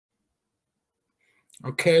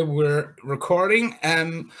Okay, we're recording.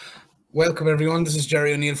 Welcome everyone. This is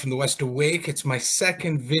Jerry O'Neill from the West Awake. It's my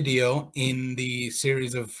second video in the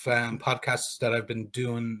series of podcasts that I've been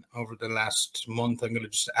doing over the last month. I'm going to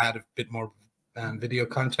just add a bit more video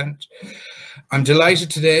content. I'm delighted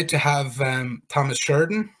today to have Thomas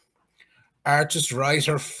Sheridan, artist,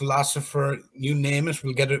 writer, philosopher, you name it.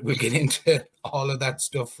 We'll get into all of that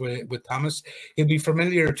stuff with Thomas. He'll be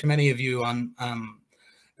familiar to many of you on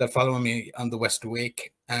that follow me on the West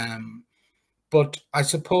Awake. But I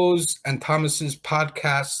suppose, and Thomas's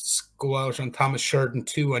podcasts go out on Thomas Sheridan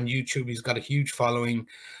too on YouTube. He's got a huge following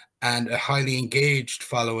and a highly engaged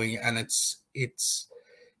following, and it's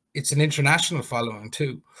an international following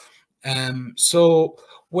too. So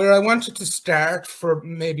where I wanted to start, for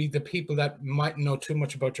maybe the people that might know too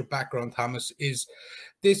much about your background, Thomas, is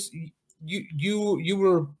this: you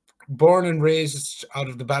were born and raised out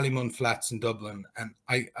of the Ballymun flats in Dublin, and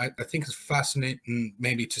I think it's fascinating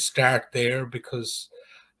maybe to start there, because,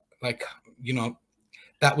 like, you know,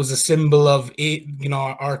 that was a symbol of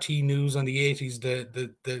RT news on the 80s.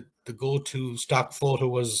 The go-to stock photo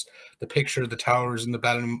was the picture of the towers in the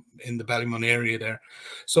Ballymun area there.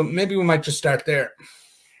 So maybe we might just start there.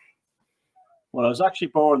 Well, I was actually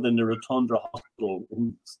born in the Rotunda Hospital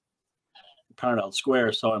in Parnell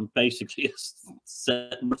Square, so I'm basically as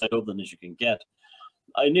set in Dublin as you can get.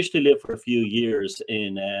 I initially lived for a few years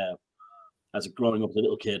in, as growing up as a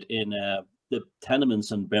little kid, in the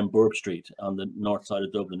tenements on Benburb Street on the north side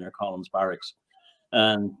of Dublin near Collins Barracks.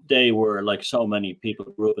 And they were, like so many people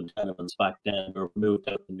who grew up in tenements back then, or moved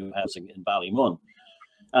out to new housing in Ballymun.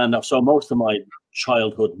 And so most of my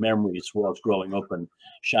childhood memories was growing up in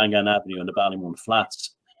Shangan Avenue and the Ballymun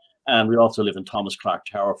flats. And we also lived in Thomas Clark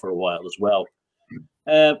Tower for a while as well.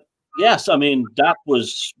 Yes, I mean, that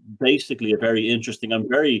was basically a very interesting, I'm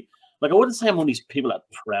very, like, I wouldn't say I'm one of these people that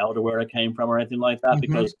proud of where I came from or anything like that,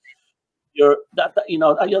 because that's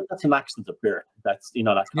an accident of birth. That's,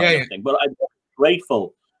 that kind of thing. But I'm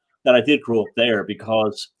grateful that I did grow up there,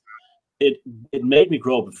 because it made me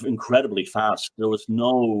grow up incredibly fast. There was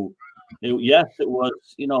no, yes, it was,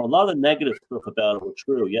 a lot of negative stuff about it was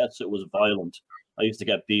true. Yes, it was violent. I used to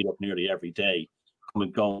get beat up nearly every day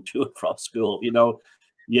going to and from school.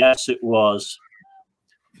 Yes, it was.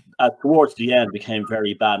 Towards the end, became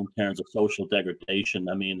very bad in terms of social degradation.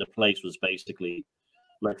 I mean, the place was basically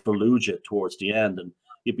like Fallujah towards the end, and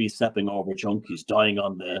you'd be stepping over junkies, dying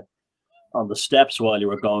on the steps while you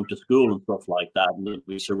were going to school and stuff like that, and there'd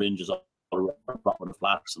be syringes all around the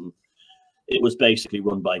flats, and it was basically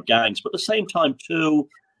run by gangs. But at the same time, too,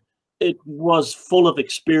 it was full of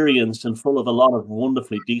experience and full of a lot of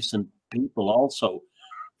wonderfully decent people also.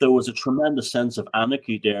 There was a tremendous sense of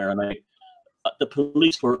anarchy there, and the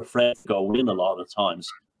police were afraid to go in a lot of times.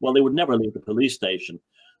 Well, they would never leave the police station.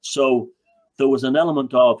 So there was an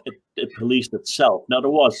element of it policed itself. Now, there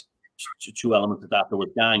was two elements of that. There were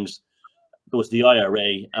gangs, there was the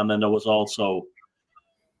IRA, and then there was also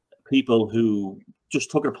people who just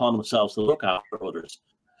took it upon themselves to look after others.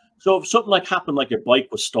 So if something like happened, like your bike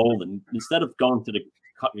was stolen, instead of going to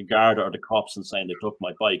the guard or the cops and saying they took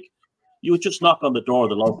my bike, you would just knock on the door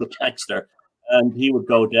of the local gangster, and he would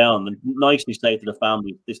go down and nicely say to the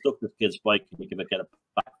family, they took this kid's bike, can you get it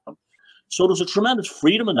back from them? So there's a tremendous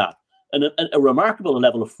freedom in that, and a remarkable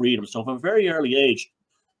level of freedom. So from a very early age,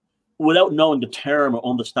 without knowing the term or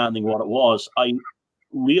understanding what it was, I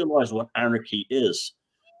realized what anarchy is.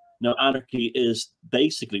 Now, anarchy is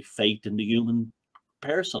basically faith in the human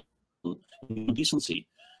person, decency.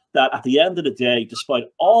 That at the end of the day, despite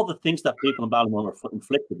all the things that people in Ballymun were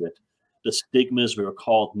inflicted with, the stigmas, we were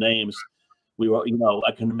called names, we were,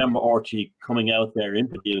 I can remember RT coming out there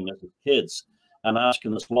interviewing us as kids and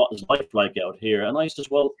asking us, what is life like out here? And I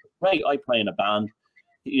says, well, right, I play in a band,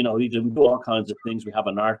 we do all kinds of things. We have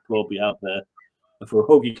an art club, we have a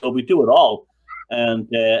Ferhogie club, we do it all. And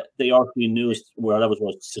the RT News, where that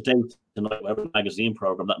was Today Tonight, a magazine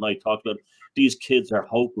program that night, talked about these kids are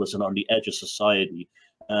hopeless and on the edge of society,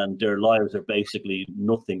 and their lives are basically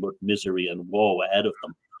nothing but misery and woe ahead of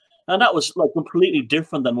them. And that was like completely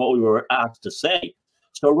different than what we were asked to say.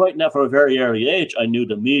 So right now, from a very early age, I knew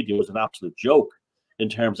the media was an absolute joke in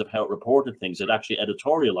terms of how it reported things. It actually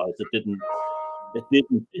editorialized. It like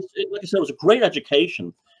I said, it was a great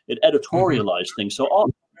education. It editorialized things. So at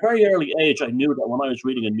a very early age, I knew that when I was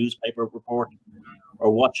reading a newspaper report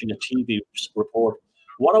or watching a TV report,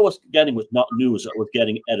 what I was getting was not news. I was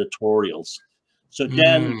getting editorials. So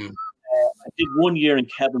then I did 1 year in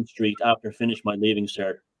Kevin Street after I finished my Leaving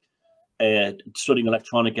Cert, studying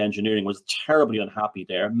electronic engineering. Was terribly unhappy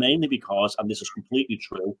there, mainly because, and this is completely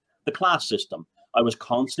true, the class system. I was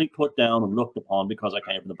constantly put down and looked upon because I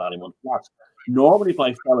came from the Ballymun flats. Normally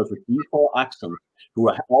by fellas with default accents who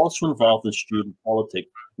were also involved in student politics,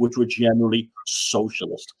 which were generally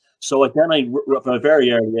socialist. So from a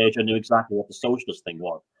very early age, I knew exactly what the socialist thing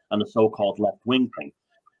was and the so-called left-wing thing.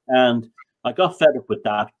 And I got fed up with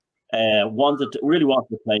that. Really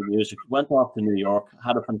wanted to play music. Went off to New York,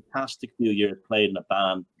 had a fantastic few years, played in a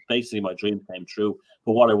band. Basically, my dream came true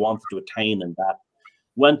for what I wanted to attain in that.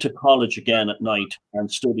 Went to college again at night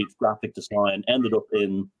and studied graphic design. Ended up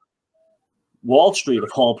in Wall Street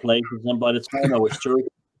of all places. And by the time I was 30,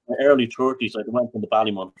 my early 30s, I went from the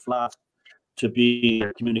Ballymun flat to be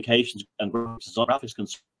a communications and graphics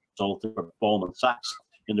consultant for Goldman Sachs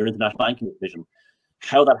in their international banking division.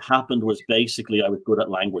 How that happened was basically I was good at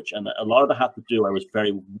language, and a lot of that had to do.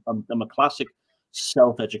 I'm a classic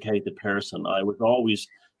self-educated person. I was always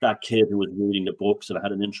that kid who was reading the books, and I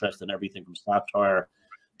had an interest in everything from satire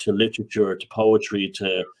to literature to poetry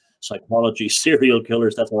to psychology, serial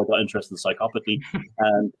killers. That's how I got interested in psychopathy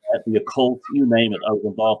and the occult, you name it. I was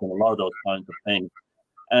involved in a lot of those kinds of things.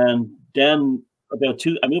 And then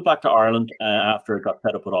I moved back to Ireland after I got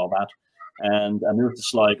fed up with all that. And I moved to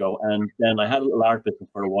Sligo. And then I had a little art business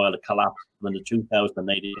for a while. It collapsed when the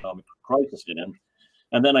 2008 economic crisis hit in.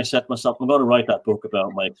 And then I said to myself, I'm going to write that book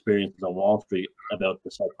about my experiences on Wall Street, about the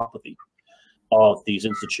psychopathy of these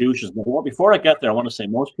institutions. But before I get there, I want to say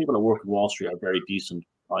most people that work in Wall Street are very decent,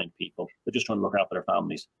 kind people. They're just trying to look after their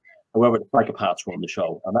families. However, the psychopaths run the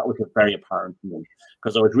show. And that was very apparent to me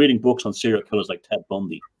because I was reading books on serial killers like Ted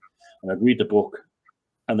Bundy. And I'd read the book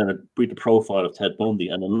and then I'd read the profile of Ted Bundy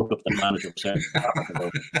and then look up the manager of Sheridan.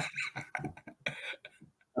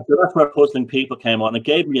 So that's where puzzling people came on. It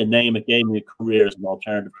gave me a name. It gave me a career as an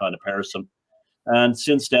alternative kind of person. And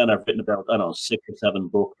since then, I've written about, 6 or 7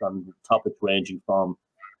 books on topics ranging from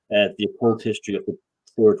the occult history of the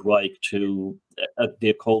Third Reich to the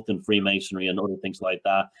occult and Freemasonry and other things like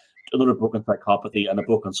that. Another book on psychopathy and a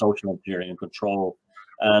book on social engineering and control.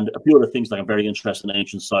 And a few other things like I'm very interested in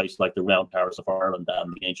ancient sites like the Round Towers of Ireland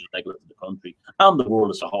and the ancient megaliths of the country and the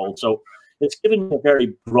world as a whole. So it's given me a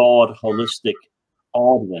very broad, holistic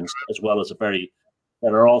audience as well as that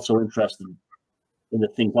are also interested in the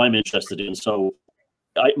things I'm interested in. So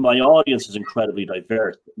my audience is incredibly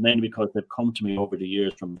diverse, mainly because they've come to me over the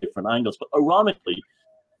years from different angles. But ironically,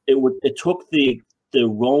 it took the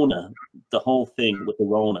Rona, the whole thing with the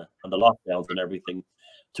Rona and the lockdowns and everything,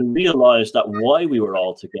 to realize that why we were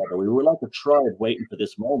all together, we were like a tribe waiting for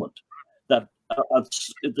this moment. That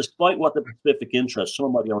despite what the specific interests,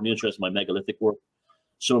 some might be only interested in my megalithic work,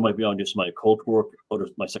 some might be only just my occult work,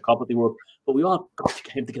 others my psychopathy work, but we all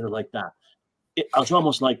came together like that. It was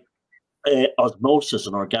almost like osmosis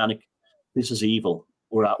and organic. This is evil.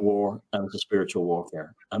 We're at war, and it's a spiritual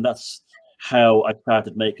warfare, and that's how I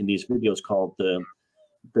started making these videos called the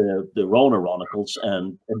Rona Chronicles,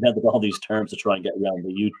 and invented all these terms to try and get around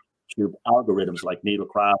the YouTube algorithms like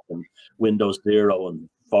Needlecraft and Windows Zero and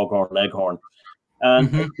Foghorn Leghorn.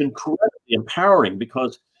 And it's incredibly empowering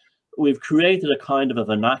because we've created a kind of a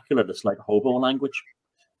vernacular that's like hobo language.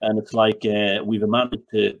 And it's like we've managed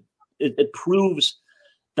to, it proves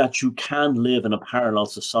that you can live in a parallel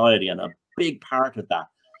society. And a big part of that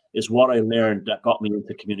is what I learned that got me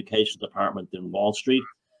into communications department in Wall Street.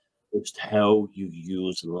 It's how you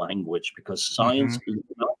use language, because science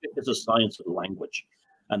is a science of language.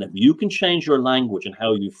 And if you can change your language and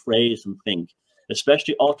how you phrase and think,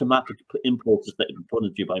 especially automatic impulses that are put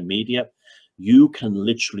into you by media, you can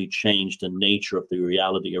literally change the nature of the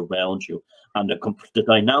reality around you. And the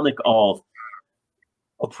dynamic of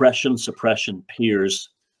oppression, suppression, peers,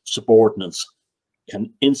 subordinates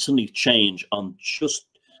can instantly change on just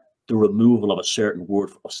the removal of a certain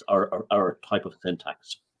word or type of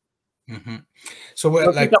syntax. So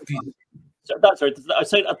like that's right. I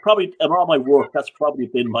say that probably in all my work, that's probably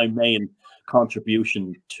been my main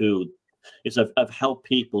contribution to is I've helped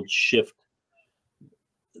people shift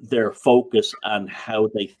their focus and how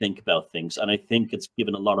they think about things, and I think it's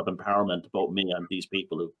given a lot of empowerment about me and these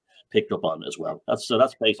people who picked up on it as well. That's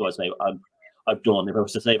basically what I say I've done. If I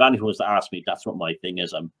was to say, if anyone was to ask me, that's what my thing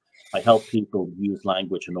is. I help people use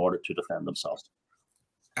language in order to defend themselves.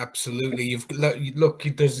 Absolutely. You've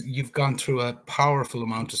gone through a powerful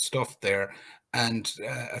amount of stuff there, and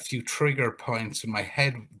a few trigger points in my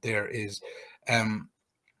head there is, well,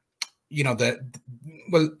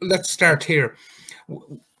 let's start here.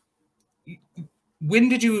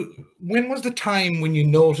 When was the time when you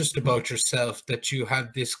noticed about yourself that you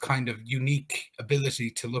had this kind of unique ability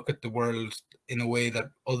to look at the world in a way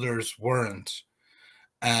that others weren't?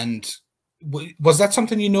 And was that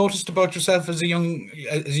something you noticed about yourself as a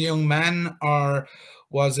young man, or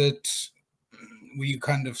was it were you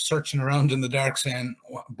kind of searching around in the dark, saying,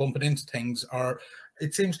 bumping into things? Or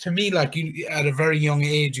it seems to me like you, at a very young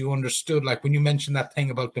age, you understood, like when you mentioned that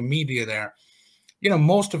thing about the media there, you know,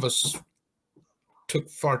 most of us took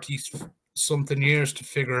 40 something years to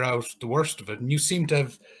figure out the worst of it. And you seem to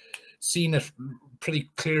have seen it pretty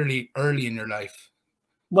clearly early in your life.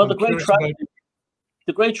 Well, the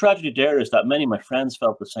great tragedy there is that many of my friends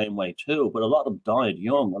felt the same way too, but a lot of them died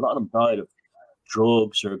young. A lot of them died of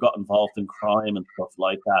drugs or got involved in crime and stuff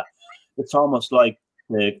like that. It's almost like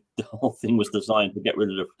the whole thing was designed to get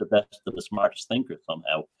rid of the best of the smartest thinkers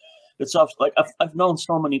somehow. It's like I've known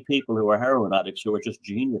so many people who are heroin addicts who are just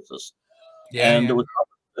geniuses. Yeah, and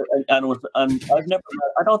I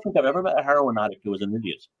don't think I've ever met a heroin addict who was an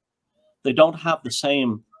idiot. They don't have the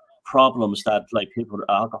same problems that like people with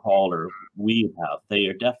alcohol or weed have. They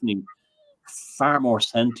are definitely far more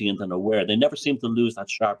sentient and aware. They never seem to lose that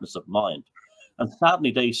sharpness of mind. And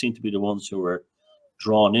sadly, they seem to be the ones who are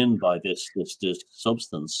drawn in by this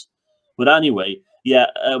substance. But anyway, yeah,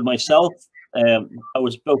 myself, I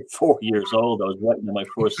was about 4 years old. I was writing my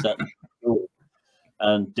first sentence.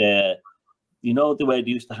 And you know the way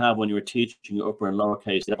they used to have when you were teaching upper and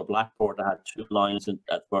lowercase, they have a blackboard that had 2 lines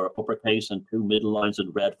for uppercase and 2 middle lines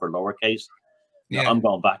in red for lowercase. Yeah, I'm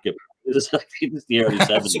going back. This is the early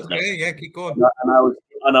 70s. Okay, now. Yeah, keep going.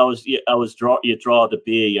 You draw the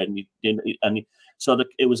B, and so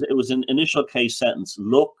it was an initial case sentence.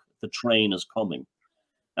 Look, the train is coming,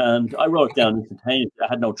 and I wrote it down instantaneously. I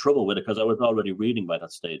had no trouble with it because I was already reading by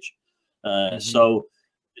that stage. So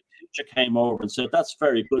the teacher came over and said, "That's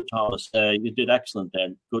very good, Thomas. You did excellent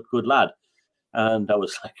then. Good lad." And I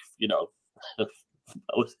was like, you know,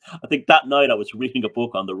 I think that night I was reading a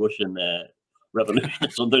book on the Russian Revolution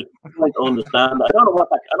or something. Trying to understand. I don't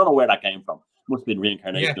know where that came from. It must have been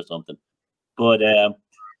reincarnation or something. But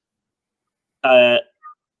I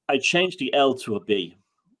changed the L to a B.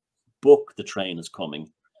 Book, the train is coming.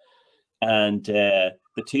 And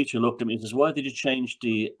the teacher looked at me and says, "Why did you change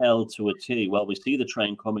the L to a T?" "Well, we see the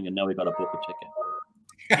train coming and now we got to book a ticket."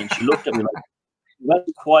 And she looked at me like,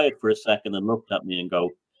 went quiet for a second and looked at me and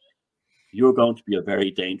go, "You're going to be a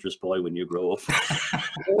very dangerous boy when you grow up."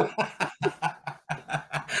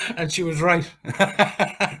 And she was right.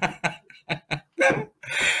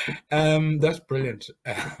 That's brilliant.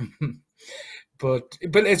 But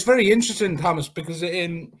it's very interesting, Thomas, because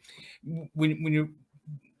when you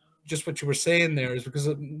just what you were saying there is because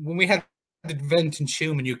when we had the event in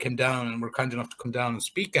Tuam and you came down and were kind enough to come down and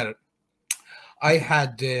speak at it, I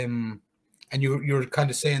had and you were kind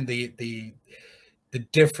of saying the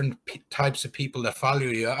different types of people that follow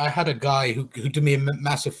you. I had a guy who did me a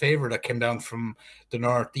massive favor that came down from the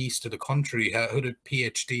northeast of the country, who did a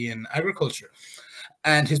PhD in agriculture.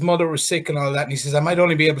 And his mother was sick and all that. And he says, "I might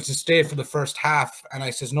only be able to stay for the first half." And I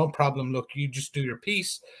says, "No problem. Look, you just do your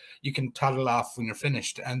piece. You can toddle off when you're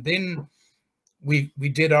finished." And then we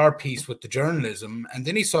did our piece with the journalism. And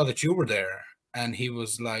then he saw that you were there. And he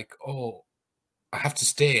was like, "Oh, I have to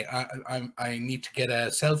stay. I need to get a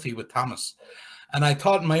selfie with Thomas." And I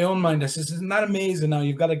thought in my own mind, I says, "Isn't that amazing? Now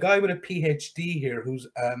you've got a guy with a PhD here who's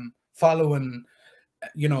following,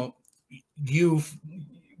 you know,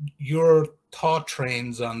 your thought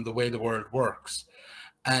trains on the way the world works."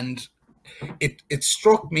 And it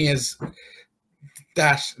struck me as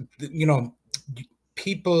that, you know,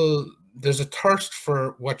 people, there's a thirst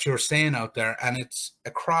for what you're saying out there, and it's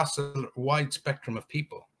across a wide spectrum of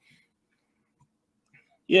people.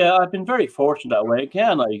 Yeah, I've been very fortunate that way.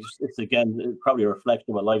 Again, it's probably a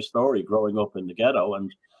reflection of a life story growing up in the ghetto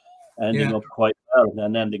and ending up quite well,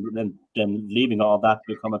 and then leaving all that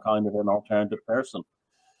to become a kind of an alternative person.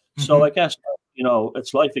 So I guess, you know,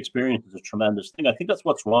 it's life experience is a tremendous thing. I think that's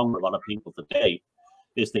what's wrong with a lot of people today,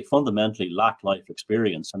 is they fundamentally lack life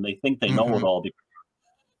experience and they think they know it all because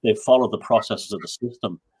they follow the processes of the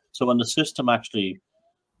system. So when the system actually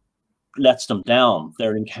lets them down,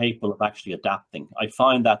 they're incapable of actually adapting. I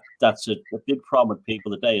find that that's a big problem with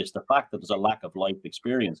people today, is the fact that there's a lack of life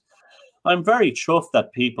experience. I'm very chuffed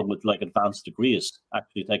that people with like advanced degrees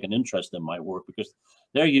actually take an interest in my work, because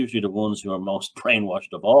they're usually the ones who are most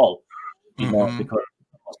brainwashed of all, you know, because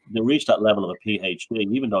they reach that level of a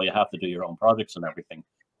PhD, even though you have to do your own projects and everything.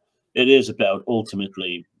 It is about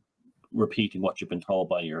ultimately repeating what you've been told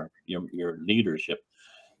by your leadership.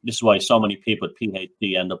 This is why so many people with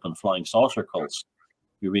PhD end up in flying saucer cults.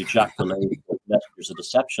 You read Jacques Delay's Messengers of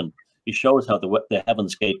Deception. He shows how the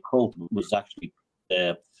Heaven's Gate cult was actually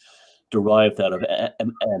derived out of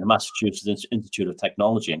the Massachusetts Institute of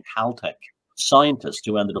Technology and Caltech scientists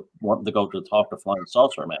who ended up wanting to go to talk to flying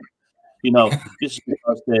saucer men. You know, this is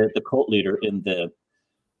because the cult leader in the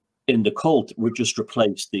in the cult would just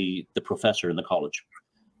replace the professor in the college.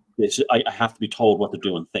 I have to be told what to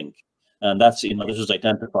do and think. And that's, you know, this was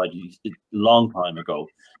identified a long time ago.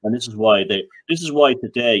 And this is why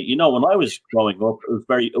today, you know, when I was growing up,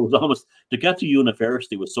 it was almost, to get to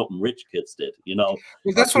university was something rich kids did, you know.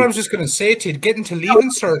 Well, that's what I was just going to say to you. Getting to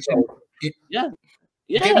Leaving Cert,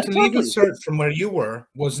 getting to Leaving Cert from where you were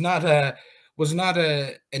was not an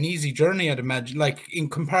easy journey, I'd imagine. Like, in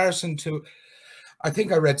comparison to, I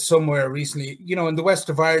think I read somewhere recently, you know, in the west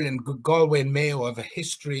of Ireland, Galway and Mayo have a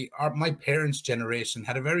history. My parents' generation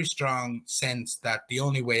had a very strong sense that the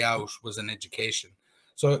only way out was an education.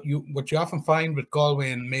 So what you often find with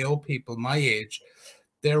Galway and Mayo people my age,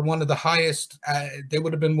 they're one of the highest, they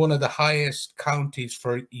would have been one of the highest counties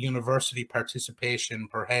for university participation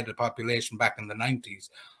per head of population back in the 90s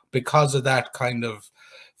because of that kind of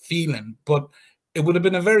feeling. But it would have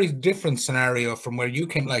been a very different scenario from where you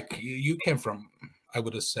came, like you came from, I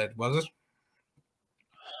would have said, was it?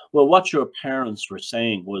 Well, what your parents were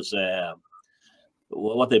saying was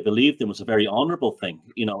what they believed in was a very honorable thing.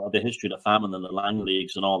 You know, the history of the famine and the land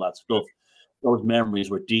leagues and all that stuff. Those memories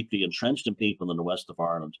were deeply entrenched in people in the west of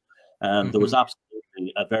Ireland. And there was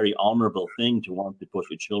absolutely a very honorable thing to want to push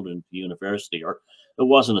your children to university. Or it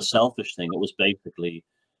wasn't a selfish thing. It was basically,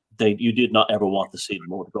 you did not ever want to see them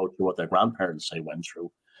go through what their grandparents say went through.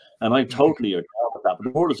 And I totally agree with that. But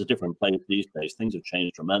the world is a different place these days. Things have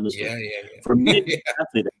changed tremendously. Yeah. For me,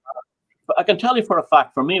 but I can tell you for a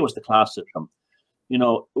fact, for me, it was the class system. You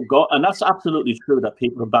know, and that's absolutely true that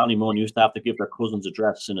people in Ballymun used to have to give their cousin's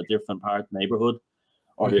address in a different part of the neighborhood,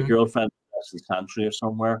 or their girlfriend's address in Santry or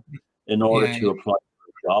somewhere, in order to apply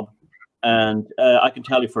for a job. And I can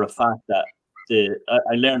tell you for a fact that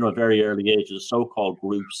I learned at a very early age the so-called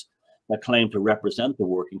groups that claim to represent the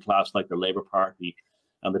working class, like the Labour Party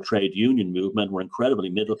and the trade union movement, were incredibly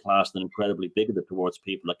middle class and incredibly bigoted towards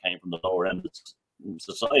people that came from the lower end of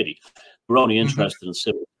society. We're only interested in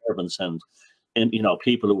civil servants and you know,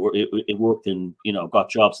 people who worked in, you know, got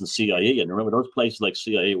jobs in CIA. And remember, those places like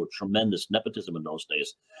CIA were tremendous nepotism in those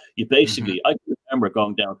days. You basically, I can remember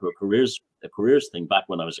going down to a careers thing back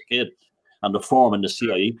when I was a kid, and the form in the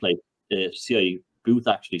CIA place, CIA booth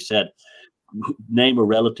actually said, name a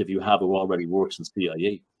relative you have who already works in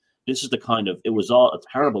CIA. This is the kind of, it was all a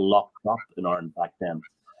terrible locked up in Ireland back then.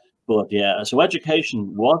 But yeah, so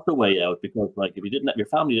education was the way out, because like if your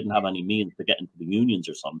family didn't have any means to get into the unions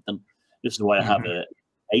or something, this is why I have a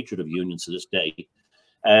hatred of unions to this day.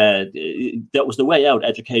 That was the way out: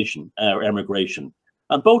 education or emigration,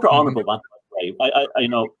 and both are honourable that way. I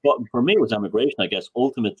know, but for me, it was emigration, I guess,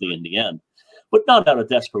 ultimately in the end, but not out of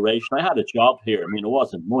desperation. I had a job here. I mean, it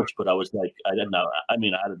wasn't much, but I was like, I didn't know. I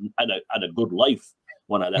mean, I had a good life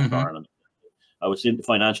when I left Ireland. I was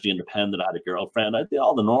financially independent. I had a girlfriend. I did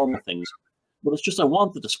all the normal things. But it's just I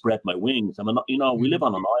wanted to spread my wings. I mean, you know, we live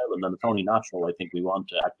on an island, and it's only natural, I think, we want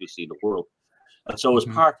to actually see the world. And so as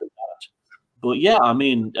part of that. But yeah, I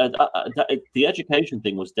mean, the education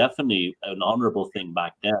thing was definitely an honourable thing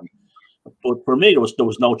back then. But for me, there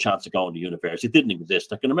was no chance of going to university. It didn't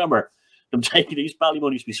exist. I can remember them taking these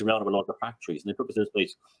Ballymun used to be surrounded by lots of factories, and they took us to this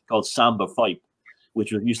place called Samba Fipe,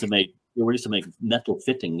 which used to make metal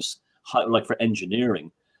fittings, like for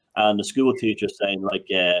engineering. And the school teacher saying like,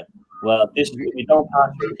 well, if you don't pass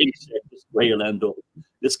your cert, this is where you'll end up.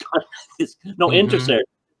 This kind of, intercert,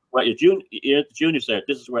 where your junior cert,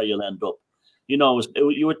 this is where you'll end up. You know,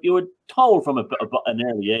 you were told from an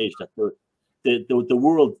early age that the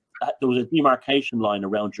world, there was a demarcation line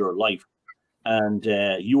around your life, and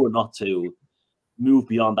you were not to move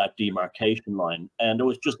beyond that demarcation line. And it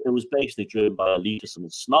was basically driven by elitism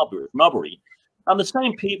and snobbery. And the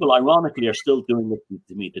same people, ironically, are still doing it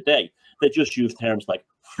to me today. They just use terms like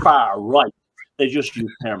far right. They just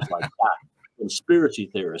use terms like that, conspiracy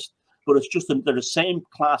theorists. But it's just they're the same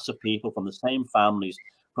class of people from the same families,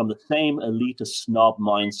 from the same elitist snob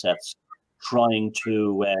mindsets, trying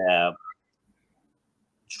to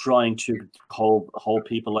hold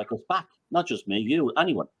people like us back. Not just me, you,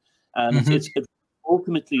 anyone. And it's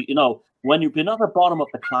ultimately, you know, when you've been at the bottom of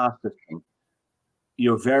the class system,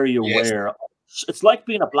 you're very aware of. It's like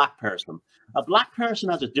being a black person. A black person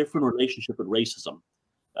has a different relationship with racism.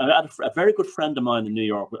 I had a very good friend of mine in New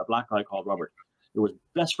York, a black guy called Robert, who was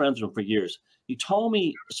best friends with him for years. He told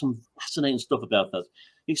me some fascinating stuff about that.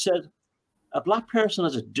 He said, a black person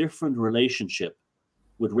has a different relationship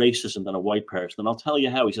with racism than a white person. And I'll tell you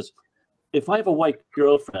how. He says, if I have a white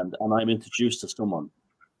girlfriend and I'm introduced to someone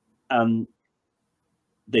and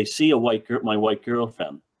they see my white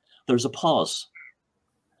girlfriend, there's a pause.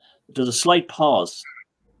 There's a slight pause,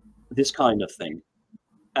 this kind of thing.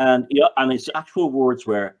 And his actual words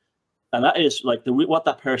were, And that is like what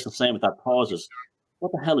that person's saying with that pause is,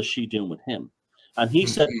 what the hell is she doing with him? And he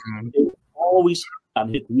said, it always, and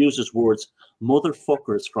he uses words,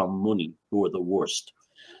 motherfuckers from money who are the worst.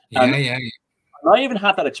 And I even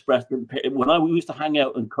had that expressed when we used to hang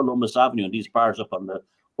out in Columbus Avenue and these bars up on the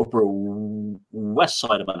upper west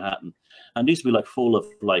side of Manhattan, and these would be like full of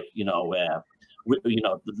like the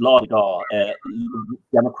law,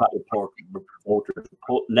 Democrat reporters,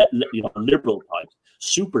 liberal types,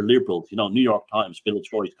 super liberals, New York Times, Village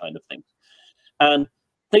Voice kind of thing, and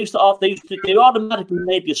they automatically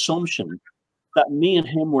made the assumption that me and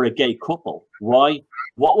him were a gay couple. Why?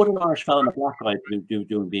 What would an Irish fella and a black guy do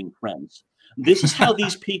doing being friends? This is how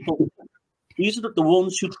these people, these are the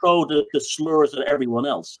ones who throw the slurs at everyone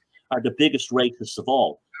else, are the biggest racists of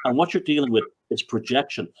all. And what you're dealing with is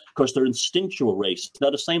projection, because they're instinctual racists. Now,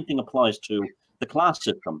 the same thing applies to the class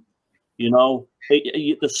system.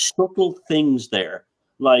 The subtle things there,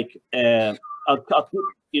 like, I'll talk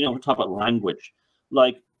about language.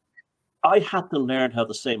 Like, I had to learn how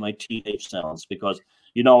to say my TH sounds because,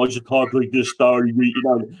 I should talk like this, like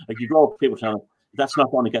you grow up, people telling that's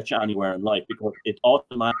not going to get you anywhere in life because it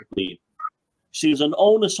automatically sees an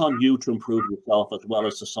onus on you to improve yourself as well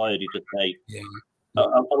as society to say,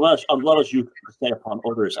 as well as you say upon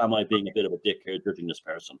others, am I being a bit of a dick here judging this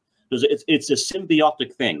person? Because it's a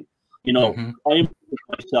symbiotic thing. I am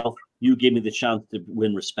myself, you give me the chance to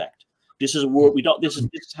win respect. This is a word we don't. This is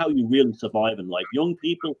how you really survive in life. Young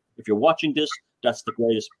people, if you're watching this, that's the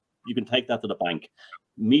greatest. You can take that to the bank.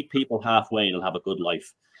 Meet people halfway, and you'll have a good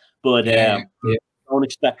life. But don't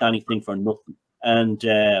expect anything for nothing. And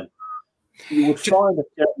you would find that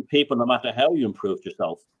certain people, no matter how you improved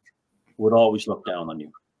yourself, would always look down on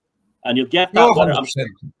you. And you'll get that.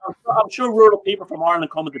 I'm sure rural people from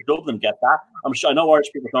Ireland coming to Dublin get that. I know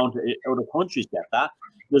Irish people going to other countries get that.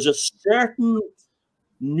 There's a certain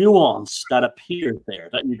nuance that appears there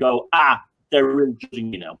that you go, they're really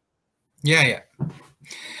judging me now.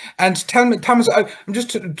 And tell me, Thomas, I'm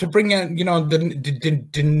just to bring in,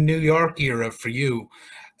 the New York era for you.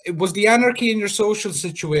 Was the anarchy in your social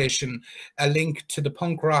situation a link to the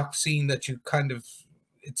punk rock scene that you kind of,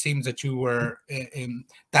 it seems that you were in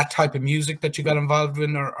that type of music that you got involved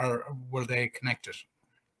in, or were they connected?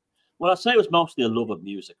 Well, I'd say it was mostly a love of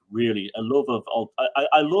music, really. A love of,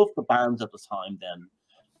 I loved the bands at the time then.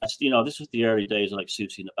 This was the early days of like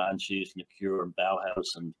Susie and the Banshees and The Cure and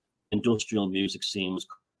Bauhaus, and industrial music scenes.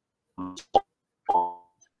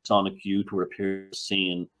 Sonic Youth were appearing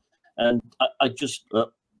scene, and I just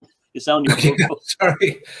it sounded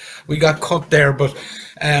sorry, we got cut there, but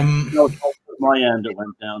no, my end it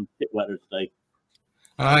went down pit weather today.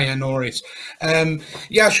 No worries.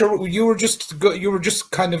 Sure. You were just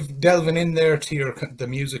kind of delving in there to the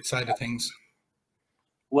music side of things.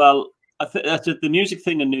 Well, that's it. The music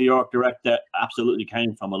thing in New York direct that absolutely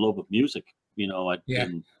came from a love of music. I'd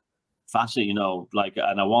been fascinated,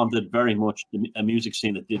 and I wanted very much a music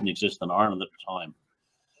scene that didn't exist in Ireland at the time.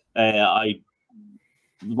 I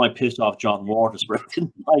might piss off John Waters, but I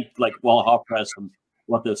didn't like Wall Hot Press and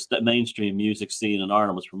what the mainstream music scene in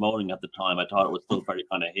Ireland was promoting at the time. I thought it was still very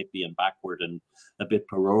kind of hippie and backward and a bit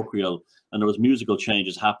parochial, and there was musical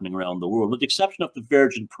changes happening around the world, with the exception of the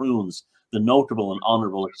Virgin Prunes, the notable and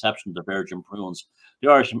honourable exception to Virgin Prunes. The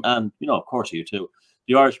Irish, and of course you too,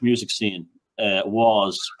 the Irish music scene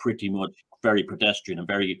was pretty much very pedestrian and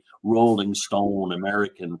very Rolling Stone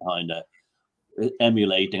American kind of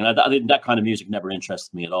emulating. And that kind of music never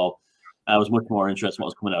interested me at all. I was much more interested in what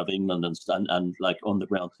was coming out of England and like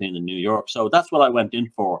underground scene in New York. So that's what I went in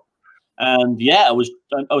for. And I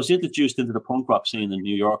was introduced into the punk rock scene in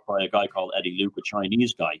New York by a guy called Eddie Luke, a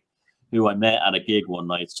Chinese guy, who I met at a gig one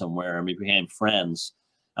night somewhere, and we became friends,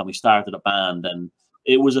 and we started a band. And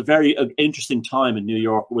it was a very interesting time in New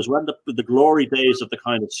York. It was when the glory days of the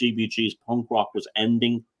kind of CBG's punk rock was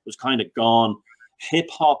ending. It was kind of gone. Hip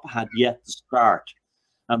hop had yet to start.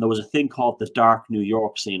 And there was a thing called the Dark New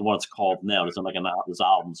York scene, what it's called now. There's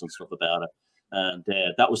albums and stuff about it. And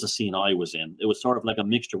that was the scene I was in. It was sort of like a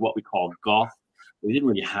mixture of what we call goth. We didn't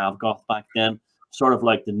really have goth back then. Sort of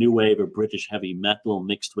like the new wave of British heavy metal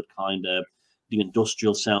mixed with kind of the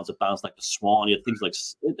industrial sounds of bands like the Swan. You had things like,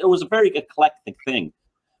 it was a very eclectic thing.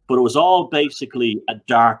 But it was all basically a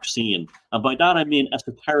dark scene. And by that I mean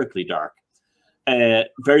esoterically dark.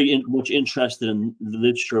 Very much interested in the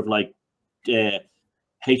literature of like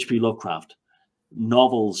H.P. Lovecraft,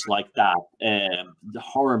 novels like that, the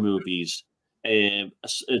horror movies,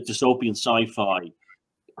 dystopian sci-fi,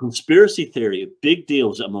 conspiracy theory. Big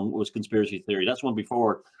deals was conspiracy theory. That's one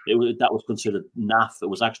before that was considered naff. It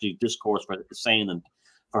was actually discourse for the sane and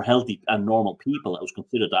for healthy and normal people. It was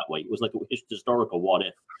considered that way. It was like a historical what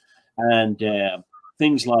if. and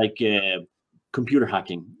things like computer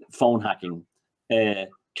hacking, phone hacking,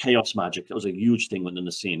 chaos magic. That was a huge thing within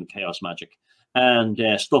the scene, chaos magic, and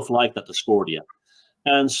stuff like that, Discordia.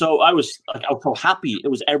 And so I was so happy. It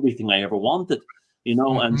was everything I ever wanted, you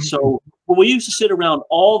know. And so we used to sit around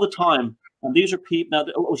all the time. And these are people. Now,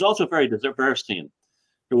 it was also a very diverse scene.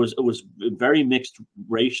 It was very mixed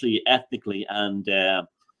racially, ethnically, and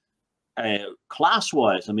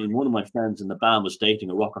class-wise. I mean, one of my friends in the band was dating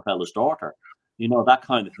a Rockefeller's daughter, you know, that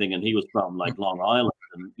kind of thing. And he was from like Long Island,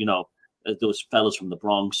 and you know, there was fellas from the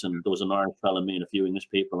Bronx, and there was an Irish fella, me and a few English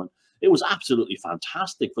people, and it was absolutely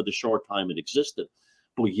fantastic for the short time it existed.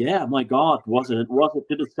 But yeah, my God, did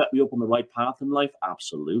it set me up on the right path in life?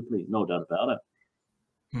 Absolutely, no doubt about it.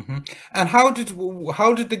 And how did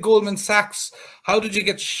the Goldman Sachs? How did you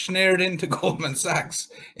get snared into Goldman Sachs?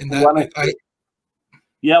 In that,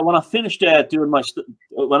 when I finished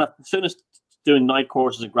doing night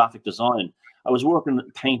courses in graphic design, I was working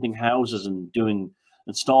painting houses and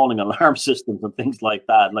installing alarm systems and things like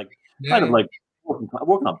that, like kind of like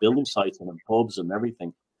working on building sites and in pubs and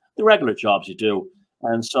everything, the regular jobs you do.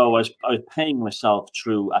 And so I was paying myself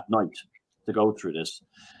through at night to go through this.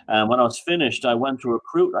 And when I was finished, I went to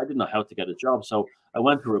recruit. I didn't know how to get a job. So I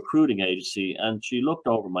went to a recruiting agency, and she looked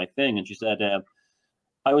over my thing and she said,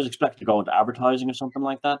 I was expecting to go into advertising or something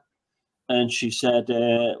like that. And she said,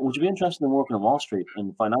 would you be interested in working on Wall Street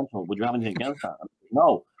in financial? Would you have anything against that? I said,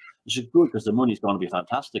 no. She said, good, because the money's going to be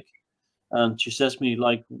fantastic. And she says to me,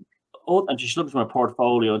 like, oh, and she looks at my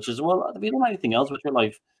portfolio and she says, well, have you done anything else with your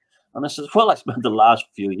life? And I said, well, I spent the last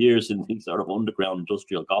few years in the sort of underground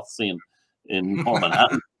industrial goth scene in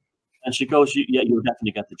Manhattan. And she goes, yeah, you'll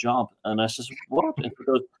definitely get the job. And I says, what? And she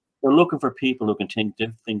goes, they're looking for people who can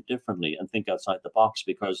think differently and think outside the box,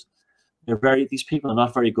 because these people are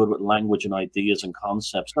not very good with language and ideas and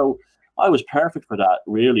concepts. So I was perfect for that,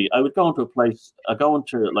 really. I would go into a place, my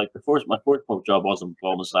first job wasn't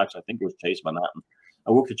Goldman Sachs, I think it was Chase Manhattan.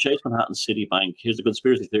 I worked at Chase Manhattan Citibank. Here's the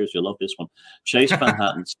conspiracy theorist, you'll love this one. Chase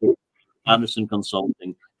Manhattan, Anderson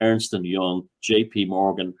Consulting, Ernst & Young, JP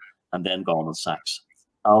Morgan, and then Goldman Sachs.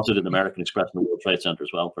 I also did American Express and the World Trade Center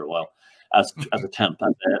as well for a while as a temp,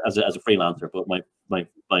 as a freelancer. But my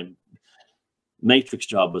matrix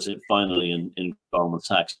job was finally in Goldman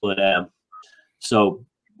Sachs. But and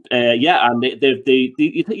you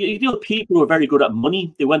deal with people who are very good at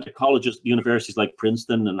money. They went to colleges, universities like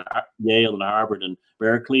Princeton and Yale and Harvard and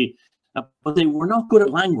Berkeley, but they were not good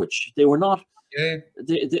at language. They were not. Yeah.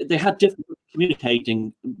 They had difficulty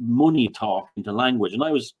communicating money talk into language, and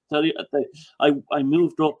I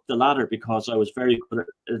moved up the ladder because I was very good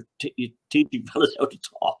at teaching fellas how to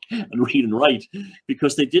talk and read and write,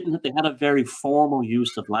 because they had a very formal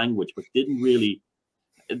use of language, but didn't really,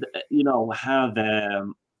 have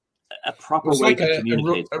a proper way to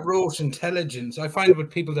communicate. A rote intelligence. I find with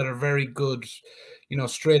people that are very good,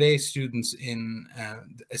 straight A students in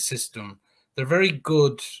a system, they're very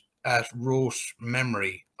good at rote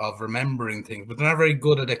memory of remembering things, but they're not very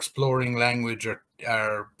good at exploring language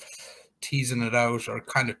or teasing it out or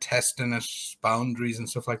kind of testing its boundaries and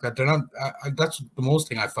stuff like that. They're not. That's the most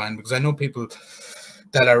thing I find, because I know people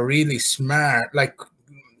that are really smart. Like,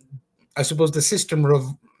 I suppose the system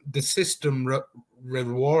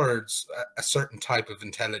rewards a certain type of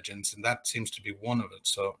intelligence, and that seems to be one of it.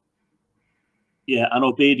 So, yeah, and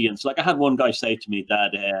obedience. Like, I had one guy say to me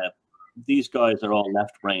that these guys are all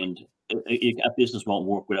left-brained. A business won't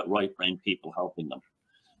work without right-brained people helping them.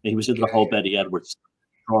 He was into the whole Betty Edwards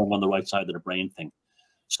drawing on the right side of the brain thing.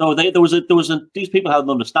 So these people had an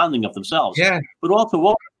understanding of themselves. Yeah. But also,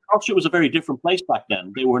 Wall Street was a very different place back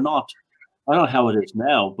then. They were not. I don't know how it is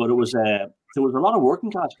now, but it was there was a lot of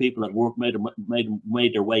working class people that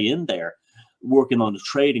made their way in there, working on the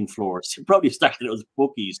trading floors. They probably started as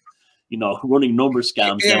bookies, running number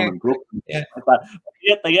scams down in Brooklyn. Yeah. But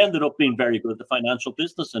yet they ended up being very good at the financial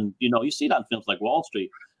business. And, you see that in films like Wall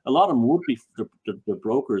Street. A lot of them would be the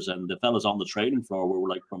brokers and the fellas on the trading floor were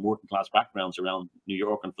like from working class backgrounds around New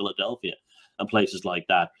York and Philadelphia and places like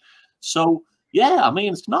that. So, yeah, I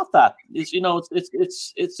mean, it's not that. It's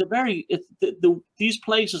these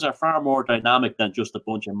places are far more dynamic than just a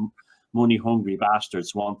bunch of money-hungry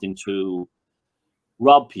bastards wanting to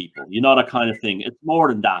rob people, that kind of thing. It's more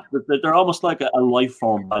than that. They're almost like a life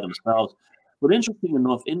form by themselves. But interesting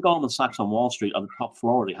enough, in Goldman Sachs on Wall Street, on the top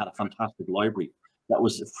floor, they had a fantastic library that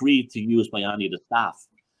was free to use by any of the staff.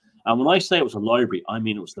 And when I say it was a library, I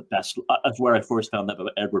mean it was the best. That's where I first found out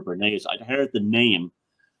about Edward Bernays. I'd heard the name,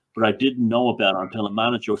 but I didn't know about it until a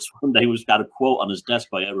manager one day got a quote on his desk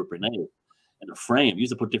by Edward Bernays in a frame. He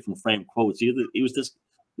used to put different frame quotes. He was this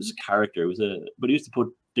character. But he used to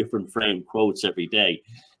put different frame quotes every day.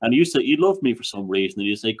 And he loved me for some reason. And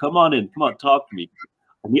he'd say, come on in, come on, talk to me.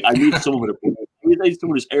 I need someone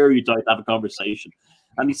who's erudite to have a conversation.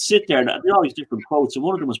 And he'd sit there and there are all these different quotes. And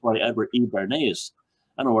one of them was by Edward E. Bernays.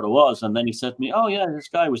 I don't know what it was. And then he said to me, oh, yeah, this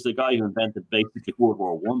guy was the guy who invented basically World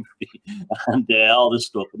War One and all this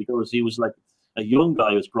stuff. And he was like a young guy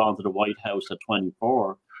who was brought to the White House at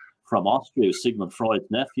 24 from Austria, Sigmund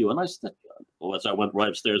Freud's nephew. And I said, well, as I went right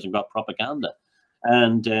upstairs and got propaganda.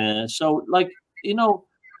 And so, like, you know,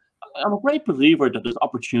 I'm a great believer that there's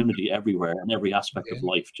opportunity everywhere in every aspect of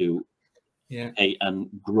life to and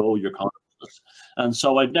grow your consciousness. And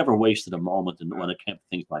so I've never wasted a moment when it came to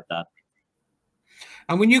things like that.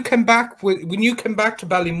 And when you came back to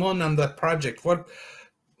Ballymun on that project, what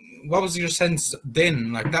was your sense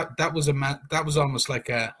then? Like that was almost like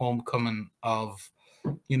a homecoming of,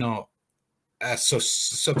 you know, a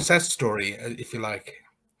success story, if you like.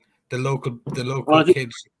 The local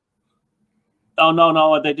kids. Oh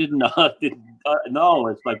no, they didn't. No,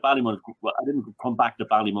 it's like Ballymun. I didn't come back to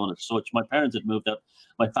Ballymun as such. My parents had moved out.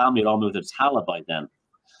 My family had all moved to Tala by then,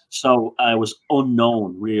 so I was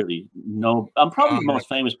unknown. Really, no. I'm probably the most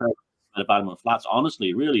famous person at Ballymun Flats.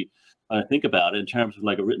 Honestly, really, when I think about it, in terms of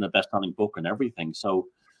like I've written a best-selling book and everything. So,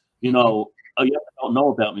 you know, you don't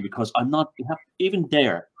know about me because I'm not. Even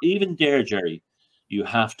there, Jerry, you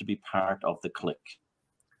have to be part of the clique.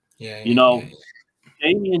 Yeah, you know. Yeah.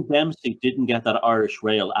 Damien Dempsey didn't get that Irish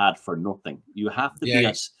Rail ad for nothing. You have to be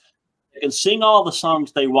they can sing all the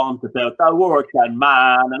songs they want about the working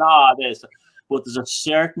man and all this, but there's a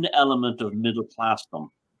certain element of middle classdom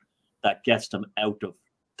that gets them out of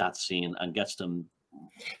that scene and gets them.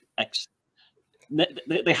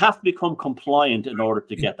 They have to become compliant in order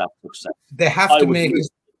to get that success. They have to make it.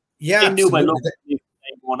 Yeah, I knew by looking at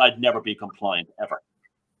one, I'd never be compliant ever.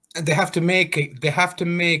 And they have to make it. They have to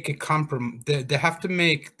make a compromise. They have to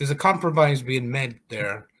make. There's a compromise being made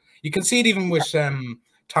there. You can see it even with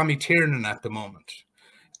Tommy Tiernan at the moment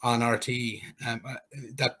on RTE.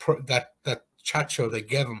 That chat show they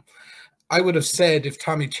gave him. I would have said if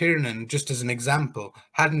Tommy Tiernan, just as an example,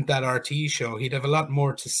 hadn't that RTE show, he'd have a lot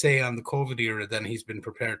more to say on the COVID era than he's been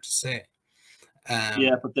prepared to say.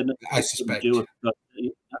 Yeah, but then I suspect do it.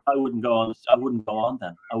 I wouldn't go on. I wouldn't go on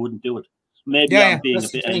then. I wouldn't do it. Maybe I'm being a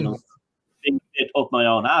bit, being a bit up my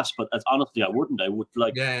own ass, but honestly, I wouldn't. I would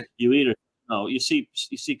like you either. No, you see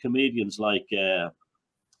comedians like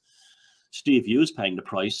Steve Hughes paying the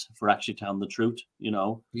price for actually telling the truth. You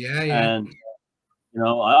know. Yeah, yeah. And you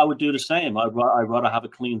know, I would do the same. I'd rather have a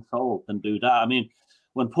clean soul than do that. I mean,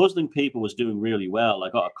 when Puzzling People was doing really well, I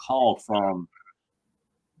got a call from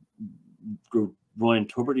Ryan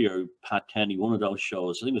Tuberty or Pat Kenny, one of those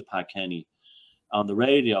shows. I think it was Pat Kenny. On the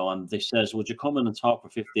radio, and they says, would you come in and talk for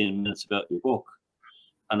 15 minutes about your book?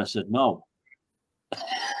 And I said, no.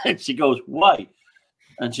 And she goes, why?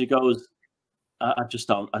 And she goes, I just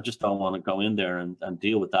don't want to go in there and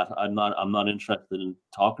deal with that. I'm not interested in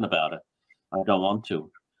talking about it. I don't want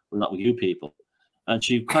to. We're not with you people. And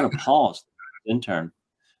she kind of paused, intern,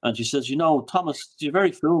 and she says, you know, Thomas, you're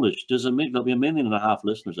very foolish. There'll be 1.5 million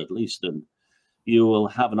listeners at least, and you will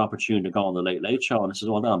have an opportunity to go on the Late Late Show. And I said,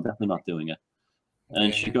 well, no, I'm definitely not doing it.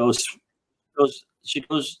 And she goes, this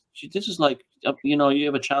is like, you know, you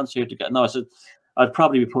have a chance here to get. No, I said, I'd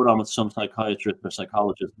probably be put on with some psychiatrist or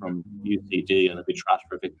psychologist from UCD and I'd be trashed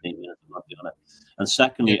for 15 minutes. I'm not doing it. And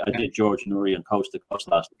secondly, I did George Noory and Coast to Coast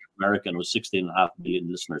last American with 16.5 million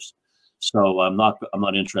listeners. So I'm not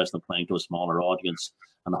interested in playing to a smaller audience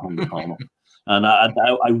and a hungry homo. And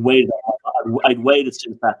I waited. I'd waited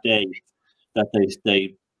since that day that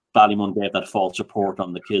they Ballymun gave that false support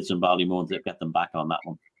on the kids in Ballymun to get them back on that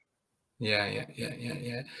one. Yeah.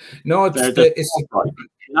 No, it's right.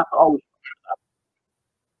 You have to always,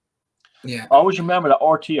 always remember that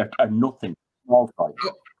RT are nothing. Small fry.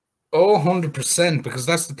 Oh, 100%. Because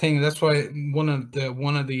that's the thing. That's why one of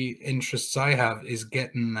the interests I have is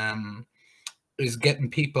getting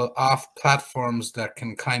people off platforms that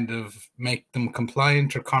can kind of make them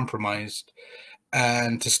compliant or compromised,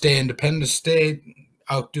 and to stay independent, stay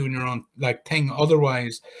out doing your own like thing.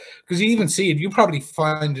 Otherwise, because you even see it, you probably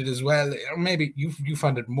find it as well, or maybe you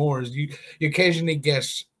find it more, as you occasionally get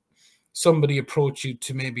somebody approach you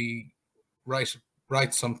to maybe write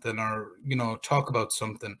something, or you know, talk about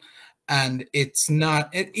something, and it's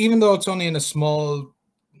not even though it's only in a small,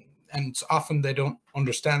 and it's often they don't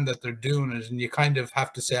understand that they're doing it, and you kind of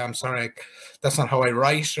have to say, I'm sorry, that's not how I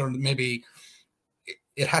write, or maybe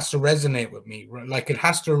it has to resonate with me, like it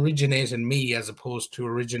has to originate in me as opposed to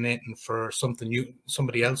originating for something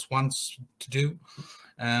somebody else wants to do.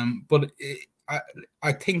 But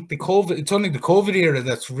I think it's only the COVID era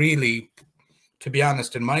that's really to be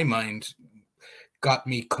honest, in my mind, got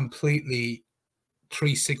me completely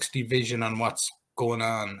 360 vision on what's going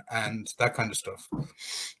on and that kind of stuff.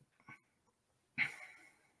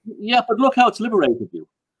 Yeah, but look how it's liberated you.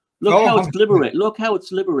 Look how it's liberated. Look how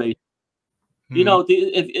it's liberated. You know,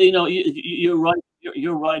 you're right.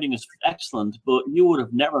 Your writing is excellent, but you would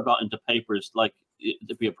have never got into papers like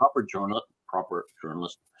to be a proper journalist.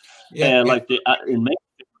 Like in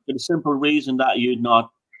the simple reason that you're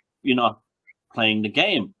not playing the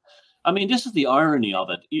game. I mean, this is the irony of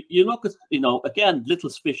it. You look at, again, little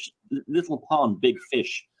fish, little pond, big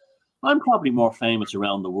fish. I'm probably more famous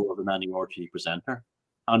around the world than any RT presenter,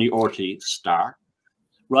 any RT star,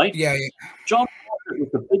 right? Yeah. John Walker was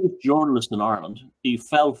the biggest journalist in Ireland. He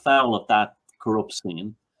fell foul of that corrupt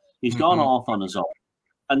scene. He's gone off on his own,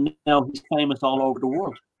 and now he's famous all over the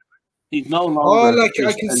world. He's no longer. Oh, like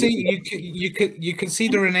I can see you can see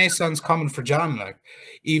the Renaissance coming for John, like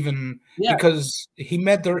even because he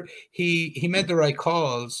made the right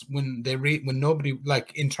calls when when nobody,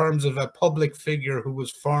 like, in terms of a public figure who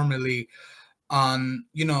was formerly on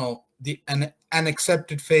an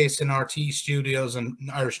accepted face in RT studios and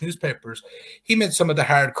Irish newspapers. He made some of the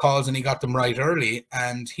hard calls and he got them right early.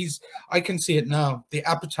 And I can see it now. The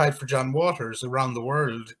appetite for John Waters around the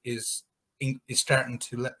world is starting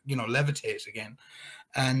to levitate again.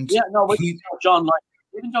 And but even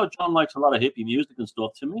though John likes a lot of hippie music and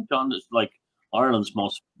stuff, to me John is like Ireland's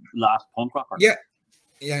most last punk rocker. Yeah.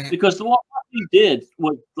 Because what he did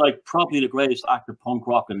was like probably the greatest act of punk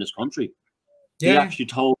rock in this country. He actually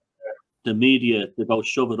told the media to go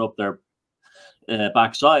shove it up their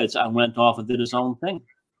backsides and went off and did his own thing.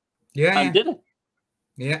 Did it.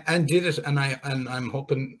 Yeah, and did it, and I'm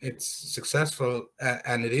hoping it's successful,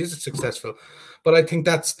 and it is successful. But I think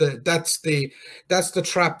that's the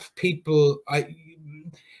trap people.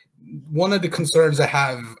 One of the concerns I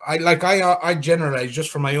have, I generalize just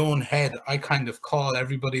for my own head. I kind of call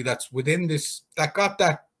everybody that's within this that got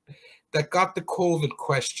the COVID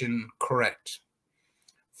question correct.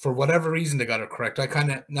 For whatever reason, they got it correct.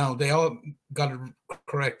 They all got it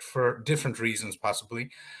correct for different reasons, possibly.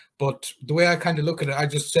 But the way I kind of look at it, I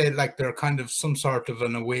just say like they're kind of some sort of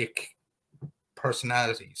an awake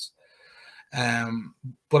personalities.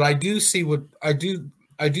 But I do see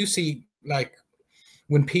like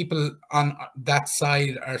when people on that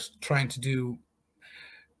side are trying to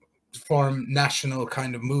form national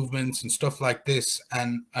kind of movements and stuff like this,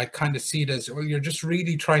 and I kind of see it as, well, you're just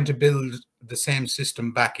really trying to build the same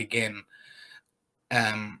system back again,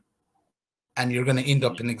 and you're going to end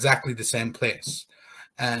up in exactly the same place.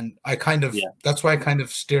 And I kind of that's why I kind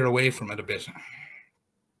of steer away from it a bit.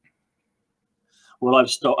 Well,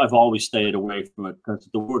 I've always stayed away from it because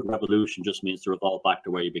the word revolution just means to revolve back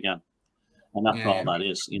to where you began, and that's all that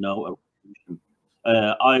is. A revolution.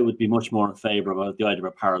 I would be much more in favor of the idea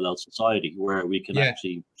of a parallel society where we can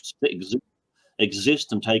actually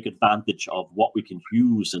exist and take advantage of what we can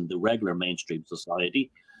use in the regular mainstream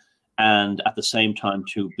society, and at the same time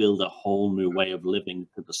to build a whole new way of living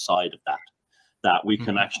to the side of that we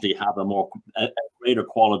can actually have a greater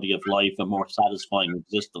quality of life, a more satisfying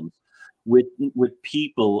existence with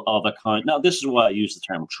people of a kind. Now, this is why I use the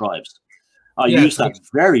term tribes. I use that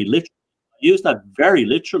very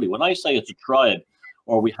literally. When I say it's a tribe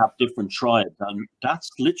or we have different tribes, and that's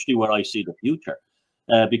literally where I see the future.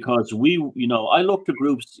 Because I look to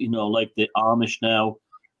groups, like the Amish now,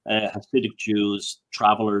 Hasidic Jews,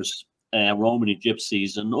 travelers, Romani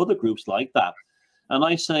Gypsies, and other groups like that. And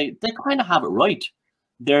I say they kind of have it right.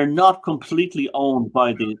 They're not completely owned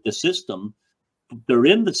by the system. They're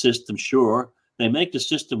in the system, sure. They make the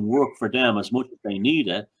system work for them as much as they need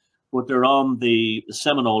it, but they're on the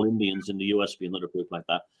Seminole Indians in the US, be another group like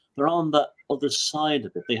that. They're on the other side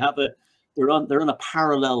of it. They're in a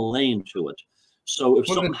parallel lane to it. So if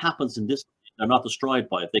something happens in this, they're not destroyed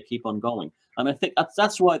by it. They keep on going. And I think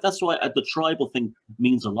that's why the tribal thing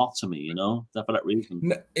means a lot to me, for that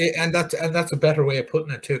reason. And that's a better way of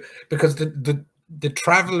putting it too, because the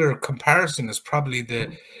traveler comparison is probably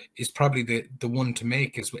the one to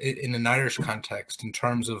make is in an Irish context, in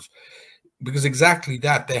terms of, because exactly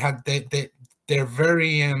that they're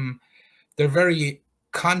very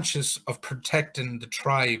conscious of protecting the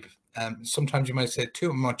tribe. Sometimes you might say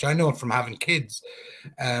too much. I know it from having kids,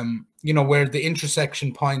 where the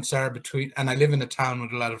intersection points are between, and I live in a town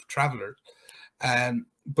with a lot of travelers,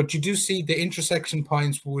 but you do see the intersection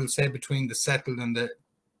points, we'll say, between the settled and the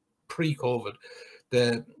pre-COVID.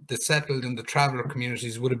 The settled and the traveler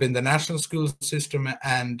communities would have been the national school system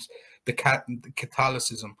and the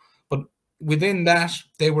Catholicism. But within that,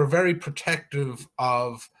 they were very protective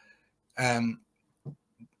of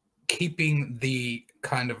keeping the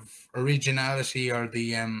kind of originality or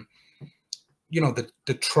the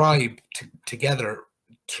the tribe together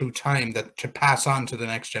through time, that to pass on to the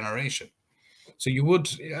next generation. So you would,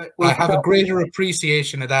 I have a greater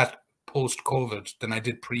appreciation of that post-COVID than I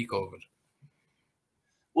did pre-COVID.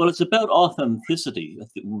 Well, it's about authenticity at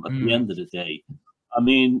the end of the day. I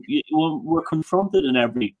mean, we're confronted in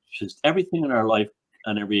everything in our life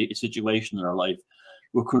and every situation in our life,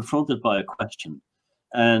 we're confronted by a question.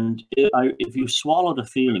 And if you swallow the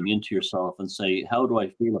feeling into yourself and say, how do I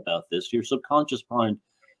feel about this? Your subconscious mind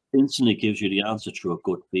instantly gives you the answer through a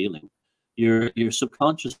good feeling. Your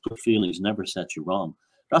subconscious good feelings never set you wrong.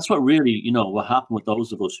 That's what really, what happened with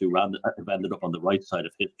those of us who have ended up on the right side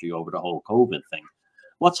of history over the whole COVID thing.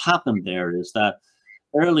 What's happened there is that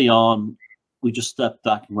early on, we just stepped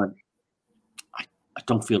back and went, I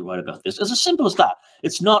don't feel right about this. It's as simple as that.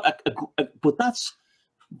 It's not, but that's,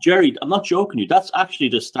 Jerry, I'm not joking you. That's actually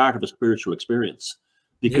the start of a spiritual experience,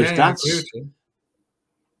 because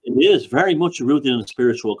it is very much rooted in a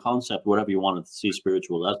spiritual concept, whatever you want to see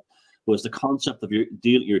spiritual. That was the concept of your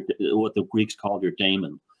what the Greeks called your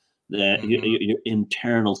daemon, your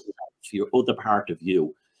internal self, your other part of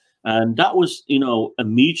you. And that was,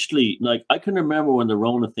 immediately, like, I can remember when the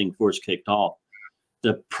Rona thing first kicked off,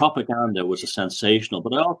 the propaganda was a sensational,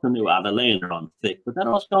 but I also knew I had a layer on thick. But then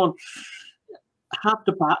I was going,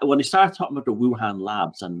 when they started talking about the Wuhan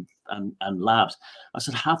labs and labs, I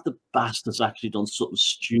said, half the bastards actually done something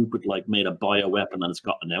stupid like made a bioweapon and it's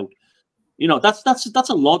gotten out. That's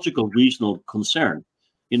a logical, reasonable concern.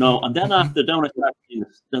 And then after then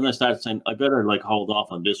I started saying, I better hold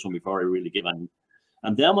off on this one before I really give any.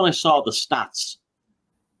 And then when I saw the stats,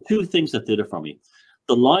 two things that did it for me.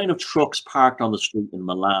 The line of trucks parked on the street in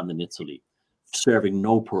Milan in Italy, serving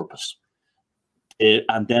no purpose.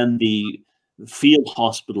 And then the field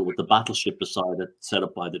hospital with the battleship beside it, set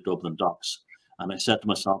up by the Dublin docks. And I said to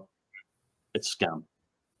myself, it's a scam.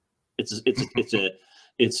 It's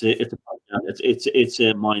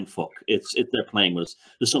a mind fuck. They're playing with us.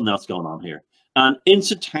 There's something else going on here. And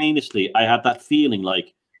instantaneously, I had that feeling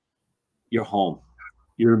like, you're home.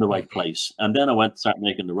 You're in the right place. And then I went to start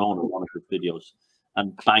making the Rona videos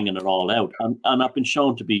and banging it all out. And I've been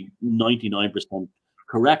shown to be 99%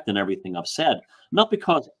 correct in everything I've said. Not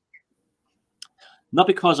because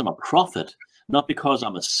I'm a prophet, not because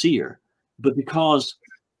I'm a seer, but because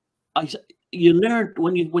you learn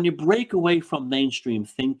when you break away from mainstream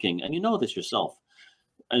thinking, and you know this yourself,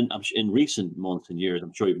 and in recent months and years,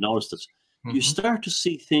 I'm sure you've noticed this, you start to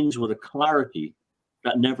see things with a clarity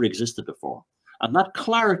that never existed before. And that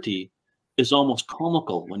clarity is almost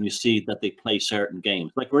comical when you see that they play certain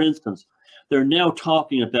games. Like, for instance, they're now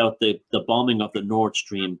talking about the bombing of the Nord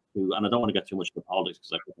Stream 2, and I don't want to get too much into politics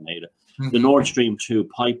because I fucking hate it. The Nord Stream 2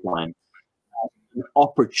 pipeline, an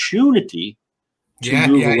opportunity to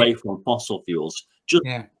move away from fossil fuels.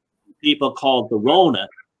 People called the Rona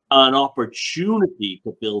an opportunity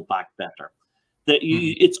to build back better.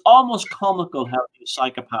 It's almost comical how the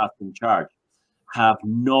psychopaths in charge have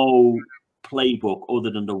no playbook other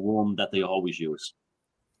than the one that they always use.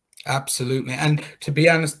 Absolutely. And to be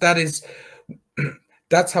honest, that's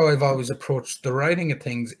how I've always approached the writing of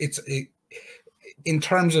things. In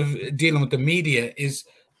terms of dealing with the media, is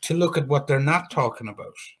to look at what they're not talking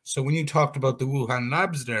about. So when you talked about the Wuhan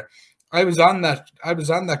labs there, I was on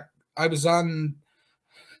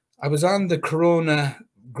the Corona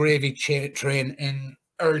gravy train in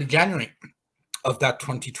early January of that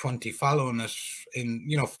 2020, following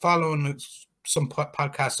some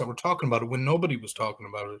podcasts that were talking about it when nobody was talking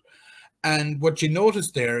about it. And what you notice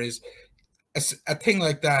there is a thing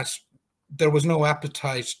like that, there was no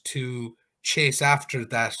appetite to chase after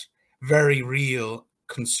that very real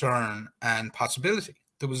concern and possibility.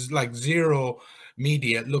 There was zero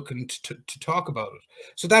media looking to talk about it.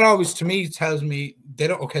 So that always, to me, tells me they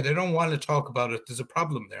don't want to talk about it. There's a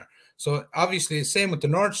problem there. So obviously the same with the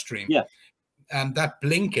Nord Stream. Yeah. And that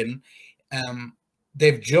Blinken,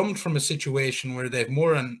 they've jumped from a situation where they've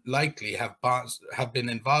more than likely have been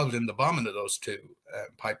involved in the bombing of those two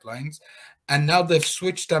pipelines, and now they've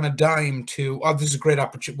switched on a dime to, this is a great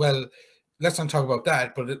opportunity. Well, let's not talk about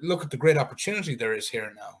that, but look at the great opportunity there is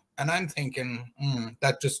here now. And I'm thinking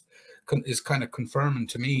that just is kind of confirming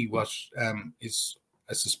to me what is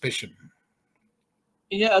a suspicion.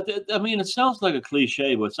 Yeah, I mean, it sounds like a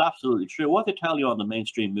cliche, but it's absolutely true. What they tell you on the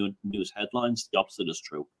mainstream news headlines, the opposite is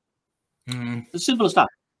true. It's as simple as that.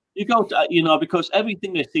 You go to, because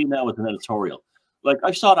everything they see now is an editorial. Like,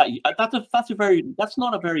 I saw that. That's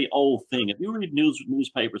not a very old thing. If you read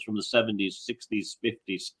newspapers from the 70s, 60s,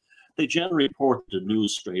 50s, they generally report the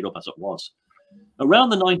news straight up as it was. Around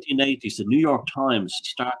the 1980s, the New York Times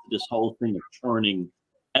started this whole thing of turning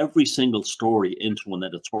every single story into an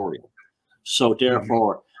editorial. So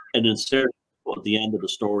therefore, an insert at the end of the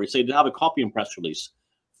story, say they have a copy and press release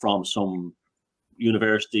from some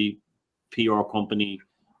university, PR company,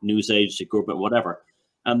 news agency, government, whatever,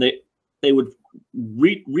 and they would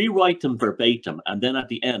rewrite them verbatim, and then at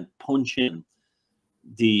the end punch in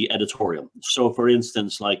the editorial. So, for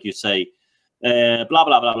instance, like you say, blah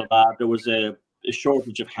blah blah blah blah. There was a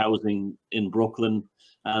shortage of housing in Brooklyn,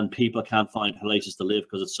 and people can't find places to live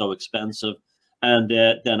because it's so expensive. And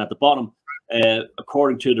then at the bottom,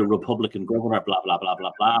 according to the Republican governor, blah blah blah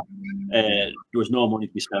blah blah, there was no money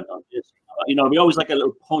to be spent on this. You know, we always like a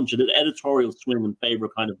little punch, an editorial swing in favor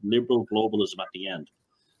of kind of liberal globalism at the end.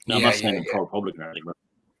 Now, I'm not saying I'm pro-Republican or anything.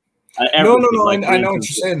 No, like, I know what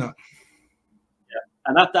you're saying. That.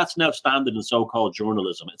 And that's now standard in so-called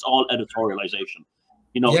journalism. It's all editorialization.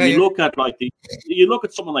 You know, you look at like you look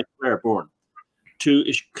at someone like Claire Bourne.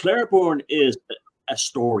 Claire Bourne is a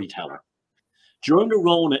storyteller. During the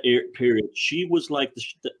Rona period, she was like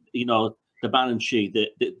the Bannon she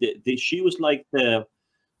was like the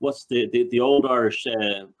old Irish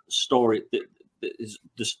story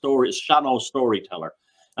the story Shannon storyteller,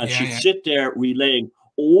 and she'd sit there relaying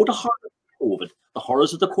all the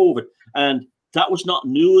horrors of the COVID, and that was not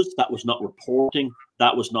news, that was not reporting,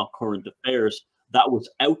 that was not current affairs, that was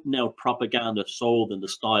out and out propaganda sold in the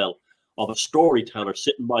style of a storyteller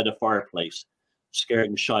sitting by the fireplace,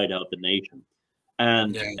 scaring the shite out of the nation.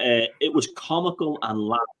 And it was comical and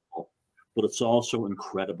laughable, but it's also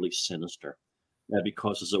incredibly sinister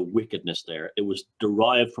because there's a wickedness there. It was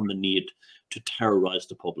derived from the need to terrorize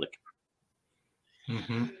the public.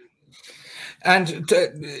 And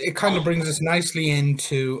it kind of brings us nicely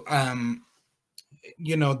into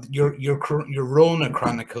you know, your Rona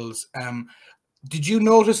Chronicles. Did you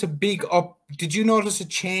notice did you notice a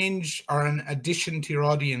change or an addition to your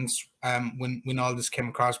audience when all this came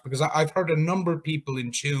across? Because I've heard a number of people in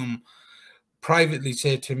Tuam privately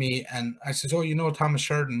say to me, and I said, "Oh, you know Thomas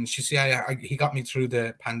Sheridan?" She said, "Yeah, he got me through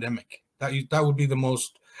the pandemic." That would be the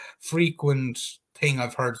most frequent thing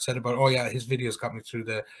I've heard said about, "Oh yeah, his videos got me through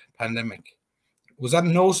the pandemic." Was that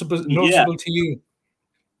noticeable to you?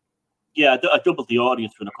 Yeah, I doubled the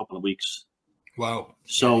audience within a couple of weeks. Wow.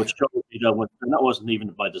 So it showed me that, and that wasn't even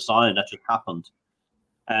by design, that just happened.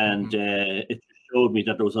 And it showed me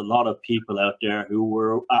that there was a lot of people out there who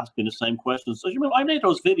were asking the same questions. So, you know, I made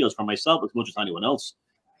those videos for myself as much as anyone else.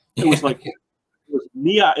 It was like,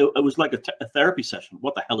 it was like a therapy session.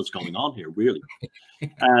 What the hell is going on here, really?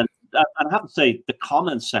 And I have to say, the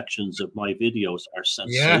comment sections of my videos are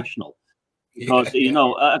sensational. Because, you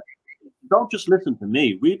know, don't just listen to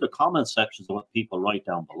me. Read the comment sections of what people write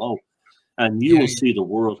down below. And you will see the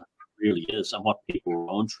world really is and what people are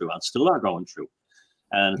going through and still are going through.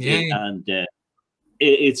 And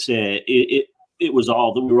it was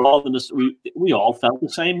all that we were all in this. We all felt the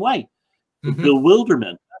same way.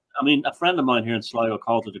 Bewilderment. I mean, a friend of mine here in Sligo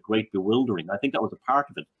called it a great bewildering. I think that was a part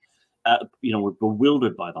of it. You know, we're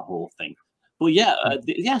bewildered by the whole thing. But yeah,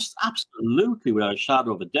 yes, absolutely, without a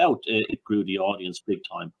shadow of a doubt, it grew the audience big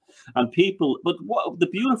time. And people, but what the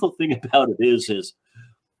beautiful thing about it is.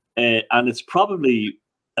 And it's probably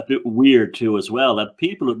a bit weird too, as well, that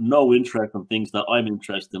people have no interest in things that I'm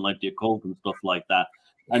interested in, like the occult and stuff like that.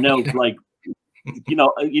 I know, like, you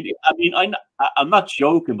know, I mean, I'm not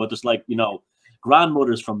joking, but it's like, you know,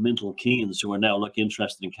 grandmothers from Mintle Keens who are now like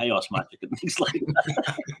interested in chaos magic and things like that.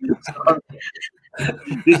 So,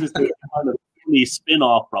 this is the kind of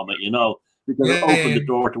spin-off from it, you know, because it opened the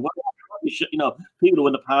door to what. You know, people who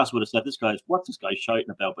in the past would have said, what's this guy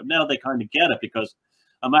shouting about? But now they kind of get it because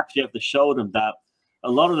I'm actually have to show them that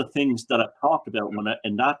a lot of the things that I've talked about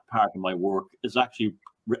in that part of my work is actually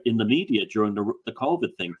in the media during the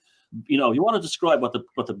COVID thing. You know, you want to describe what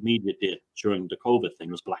the media did during the COVID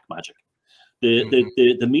thing was black magic. The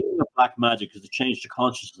meaning of black magic is to change the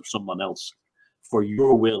consciousness of someone else for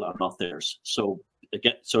your will and not theirs. So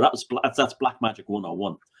again, that's black magic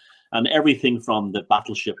 101. And everything from the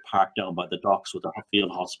battleship parked down by the docks with the field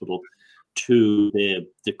hospital to the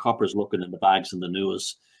coppers looking in the bags in the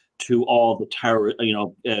news, to all the terror, you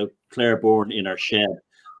know, Claire Bourne in her shed,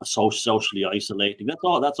 socially isolating. That's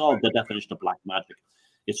all the definition of black magic.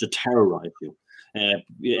 It's to terrorize you.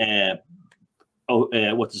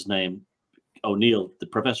 What's his name? O'Neill, the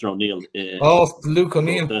Professor O'Neill. Luke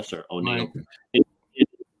O'Neill. Professor O'Neill. In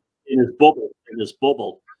his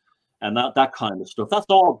bubble. And that kind of stuff. That's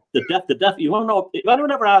all the depth. You want to know if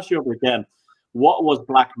anyone ever asks you over again, what was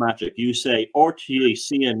black magic? You say RTE,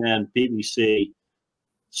 CNN, BBC,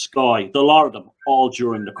 Sky, the lot of them, all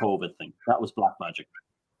during the COVID thing. That was black magic.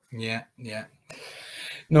 Yeah.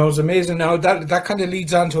 No, it's amazing. Now that kind of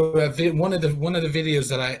leads on to one of the videos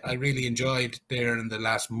that I really enjoyed there in the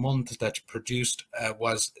last month that you produced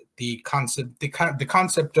was the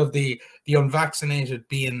concept of the unvaccinated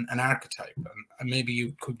being an archetype, and maybe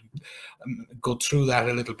you could go through that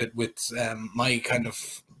a little bit with my kind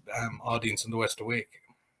of audience in the West Awake.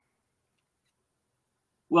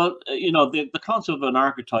 Well, you know, the concept of an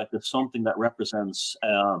archetype is something that represents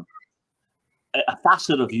a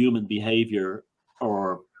facet of human behavior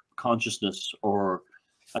or consciousness or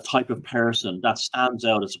a type of person that stands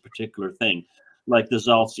out as a particular thing. Like there's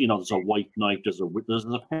also, you know, there's a white knight, there's a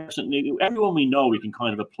person, everyone we know, we can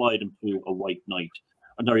kind of apply them to a white knight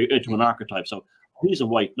and they're into an archetype. So he's a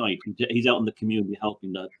white knight. He's out in the community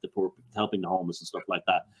helping the poor, helping the homeless and stuff like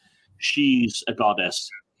that. She's a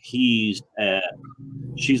goddess. She's a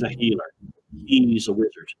healer. He's a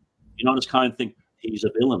wizard. You know, this kind of thing. He's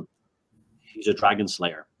a villain. He's a dragon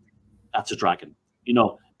slayer. That's a dragon. You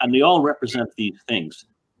know, and they all represent these things.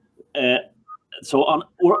 So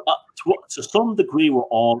to some degree, we're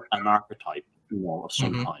all an archetype, you know, of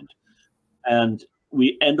some kind. And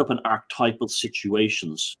we end up in archetypal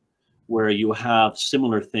situations where you have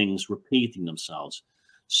similar things repeating themselves.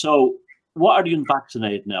 So what are the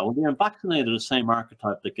unvaccinated now? Well, the unvaccinated are the same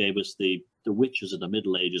archetype that gave us the witches of the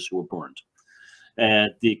Middle Ages who were burnt.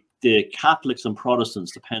 The Catholics and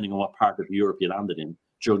Protestants, depending on what part of Europe you landed in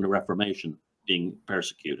during the Reformation, being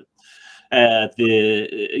persecuted.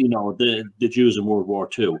 The Jews in World War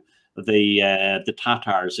II, the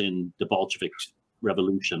Tatars in the Bolshevik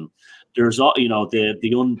Revolution. There's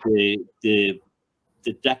the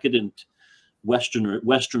decadent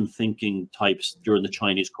Western thinking types during the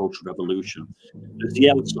Chinese Cultural Revolution. There's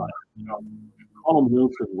the outsider. You know, Colin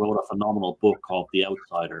Wilson wrote a phenomenal book called The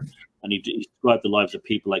Outsider, and he described the lives of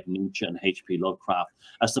people like Nietzsche and H.P. Lovecraft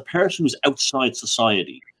as the person who's outside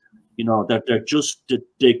society. You know, that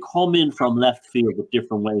they come in from left field with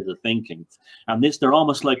different ways of thinking, and they're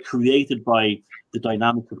almost like created by the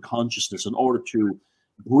dynamics of consciousness in order to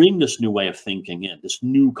bring this new way of thinking in, this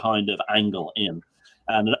new kind of angle in,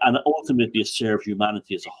 and ultimately it serves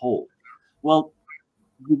humanity as a whole. Well,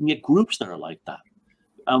 you can get groups that are like that,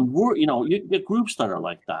 and you get groups that are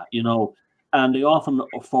like that, you know, and they often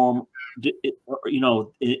form,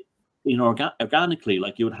 organically,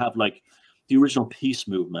 like you would have like the original peace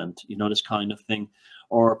movement, you know, this kind of thing,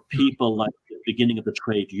 or people like the beginning of the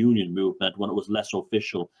trade union movement when it was less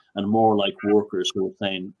official and more like workers who were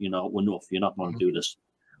saying, you know, enough, you're not going to do this.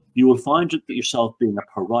 You will find yourself being a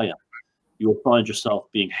pariah. You will find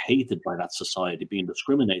yourself being hated by that society, being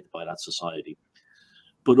discriminated by that society.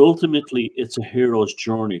 But ultimately, it's a hero's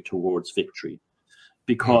journey towards victory,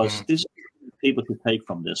 because this people to take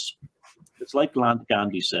from this. It's like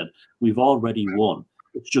Gandhi said, we've already won.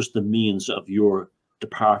 It's just the means of your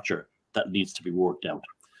departure that needs to be worked out.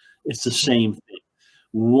 It's the same thing.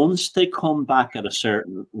 Once they come back at a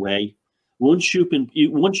certain way, once you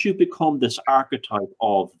become this archetype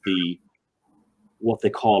of what they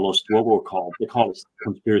call us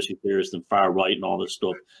conspiracy theorists and far right and all this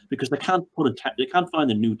stuff, because they can't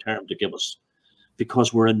find a new term to give us,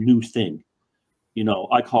 because we're a new thing. You know,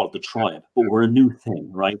 I call it the tribe, but we're a new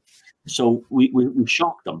thing, right? So we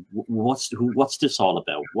shock them. What's this all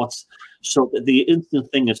about? So the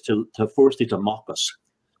instant thing is to firstly to mock us,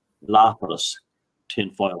 laugh at us,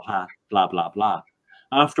 tinfoil hat, blah blah blah.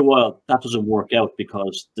 After a while, that doesn't work out,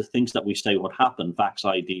 because the things that we say would happen. Vax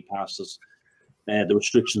ID passes, the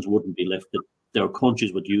restrictions wouldn't be lifted. Their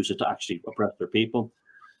countries would use it to actually oppress their people.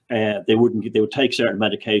 They would take certain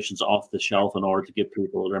medications off the shelf in order to give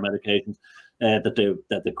people their medications.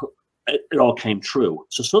 It all came true.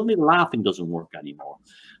 So suddenly the laughing doesn't work anymore.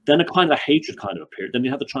 Then a kind of hatred kind of appeared. Then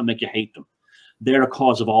you have to try and make you hate them. They're a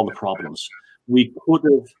cause of all the problems. We could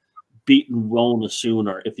have beaten Rona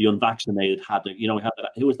sooner if the unvaccinated had to, you know,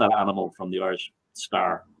 who was that animal from the Irish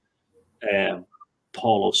Star?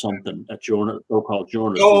 Paulo something, so-called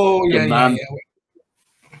journalist. Oh, yeah.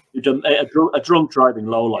 A drunk driving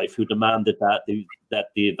lowlife who demanded that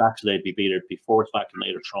the vaccinated be forced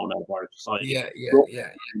vaccinated or thrown out of our society. Yeah.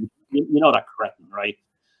 You know that cretin, right?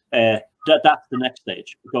 That's the next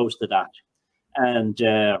stage. It goes to that, and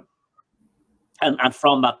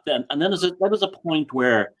from that, then there was a point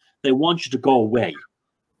where they want you to go away.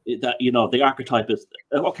 That, you know, the archetype is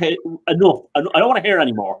okay. Enough. I don't want to hear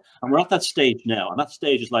anymore. And we're at that stage now. And that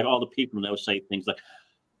stage is like all the people now say things like,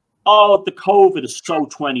 "Oh, the COVID is so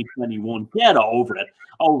 2021. Get over it.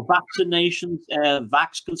 Oh, vaccinations,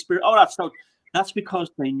 vax conspiracy. Oh, that's because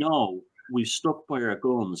they know we've stuck by our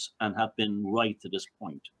guns and have been right to this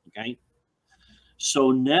point." Okay.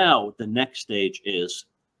 So now the next stage is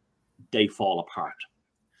they fall apart.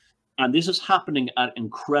 And this is happening at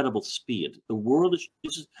incredible speed. The world is,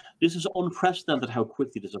 this is unprecedented how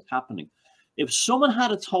quickly this is happening. If someone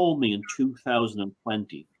had told me in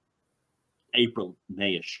 2020, April,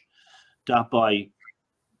 Mayish, that by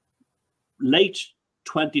late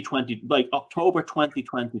 2020, like October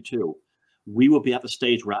 2022, we will be at the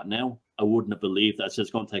stage we're at now, I wouldn't have believed that. So it's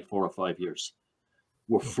going to take 4 or 5 years.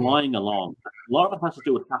 We're flying along. A lot of it has to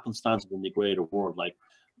do with happenstances in the greater world, like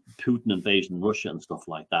Putin invasion Russia and stuff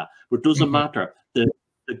like that. But it doesn't matter.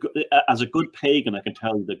 As a good pagan, I can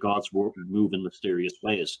tell you that God's move in mysterious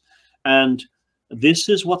ways. And this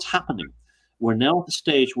is what's happening. We're now at the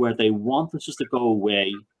stage where they want us to go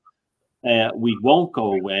away. We won't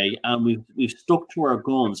go away, and we've stuck to our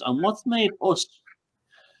guns. And what's made us,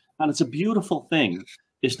 and it's a beautiful thing,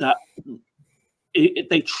 is that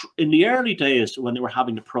in the early days when they were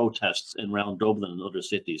having the protests around Dublin and other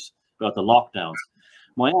cities about the lockdowns,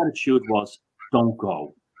 my attitude was, don't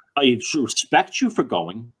go. I respect you for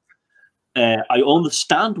going. I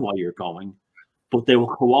understand why you're going, but they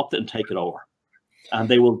will co-opt it and take it over. And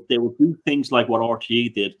they will do things like what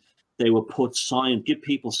RTE did. They will put signs, give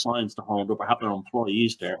people signs to hold up, or have their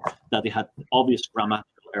employees there that they had obvious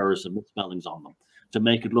grammatical errors and misspellings on them to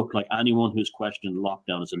make it look like anyone who's questioning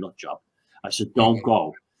lockdown is a nut job. I said, don't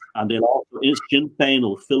go. And they'll also, Sinn Féin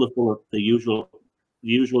will fill it full of the usual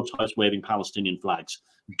types waving Palestinian flags.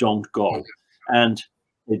 Don't go. And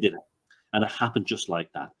they did it. And it happened just like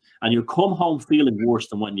that. And you come home feeling worse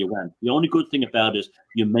than when you went. The only good thing about it is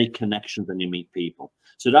you make connections and you meet people.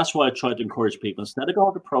 So that's why I try to encourage people, instead of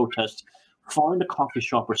going to protests, find a coffee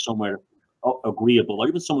shop or somewhere agreeable, or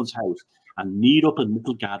even someone's house, and meet up in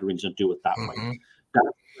little gatherings and do it that way.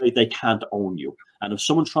 That way they can't own you. And if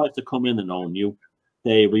someone tries to come in and own you,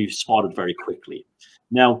 they will be spotted very quickly.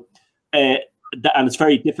 Now, and it's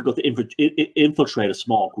very difficult to infiltrate a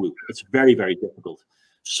small group. It's very, very difficult.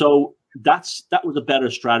 So that was a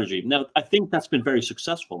better strategy. Now, I think that's been very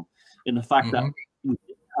successful in the fact that we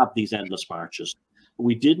didn't have these endless marches.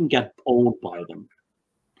 We didn't get owned by them.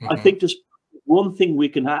 I think there's one thing we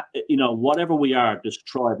can have, whatever we are, this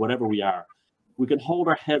tribe, whatever we are, we can hold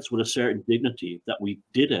our heads with a certain dignity that we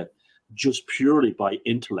did it just purely by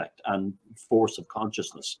intellect and force of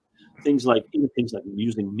consciousness. Things like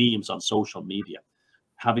using memes on social media,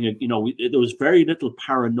 having there was very little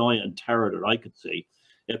paranoia and terror that I could see.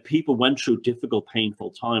 If people went through difficult,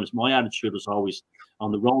 painful times, my attitude was always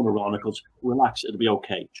on the Rona Chronicles, relax, it'll be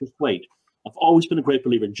okay. Just wait. I've always been a great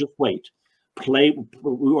believer in just wait. We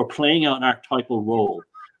were playing out an archetypal role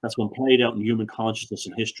that's been played out in human consciousness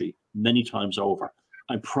and history many times over.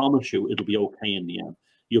 I promise you it'll be okay in the end.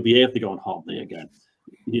 You'll be able to go on holiday again.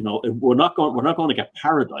 We're not going to get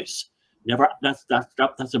paradise. Never.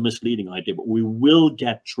 That's a misleading idea. But we will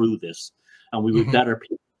get through this, and we will be better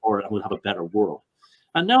people for it, and we'll have a better world.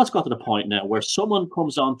 And now it's got to the point now where someone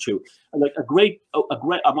comes on to I'm a great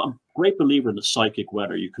believer in the psychic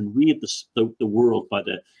weather. You can read the world by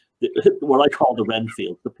the what I call the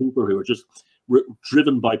Renfield, the people who are just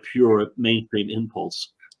driven by pure mainstream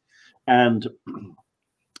impulse, and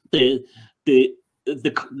the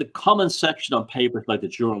comment section on papers like the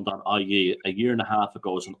journal.ie a year and a half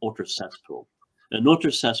ago was an utter cesspool. An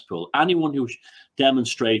utter cesspool. Anyone who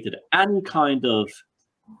demonstrated any kind of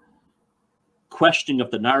questioning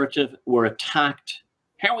of the narrative were attacked.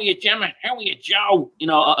 How are you, Gemma? How are you, Joe?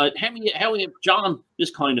 How are you, John?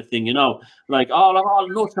 This kind of thing, like all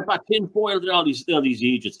nuts are back in foiled and all these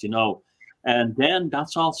idiots, And then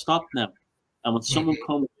that's all stopped now. And when someone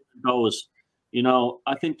comes and goes,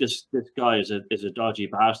 I think this guy is a dodgy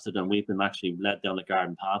bastard, and we've been actually led down the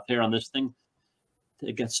garden path here on this thing,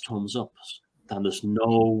 it gets thumbs up. And there's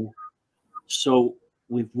so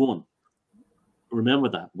we've won. Remember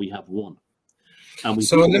that we have won. And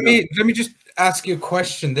so let me just ask you a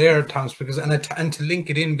question there, Thomas, because and to link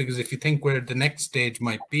it in, because if you think where the next stage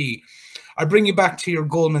might be, I bring you back to your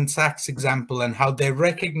Goldman Sachs example and how they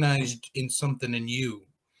recognized in something in you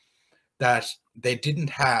that they didn't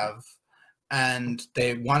have, and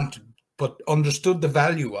they wanted but understood the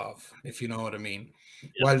value of, if you know what I mean,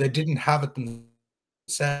 while they didn't have it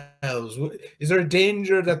themselves. Is there a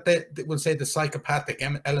danger that they will say the psychopathic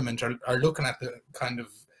element are looking at the kind of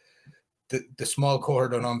the small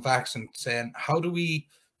cohort on unvax and saying, how do we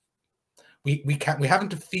haven't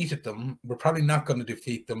defeated them, we're probably not going to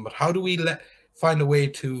defeat them, but how do we find a way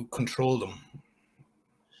to control them?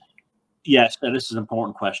 Yes, and this is an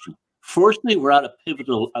important question. Firstly, we're at a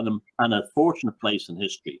pivotal and a fortunate place in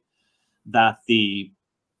history that the,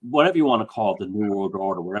 whatever you want to call it, the New World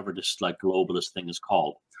Order, whatever this like globalist thing is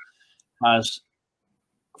called, has,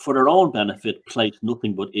 for their own benefit, placed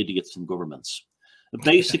nothing but idiots in governments.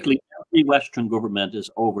 Basically, every Western government is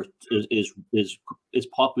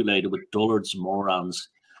populated with dullards, morons,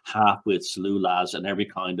 half-wits, lulas, and every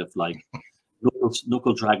kind of like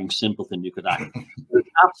knuckle-dragging simpleton you could act. There's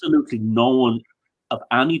absolutely no one of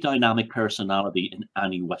any dynamic personality in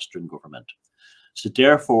any Western government. So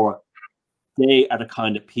therefore, they are the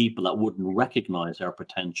kind of people that wouldn't recognize our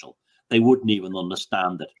potential. They wouldn't even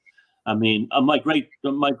understand it. I mean, my great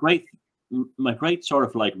sort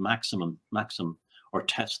of like maxim or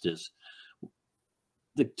test is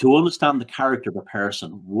to understand the character of a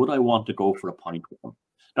person. Would I want to go for a pint with them?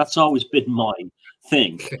 That's always been my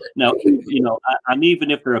thing. Now, and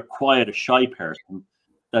even if they're a quiet, a shy person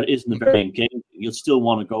that isn't very engaging, you'll still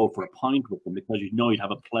want to go for a pint with them because you know you'd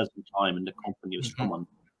have a pleasant time in the company of someone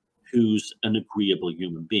who's an agreeable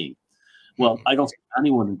human being. Well, I don't see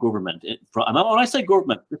anyone in government. And when I say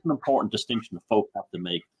government, it's an important distinction that folks have to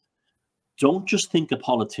make. Don't just think of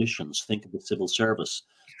politicians. Think of the civil service.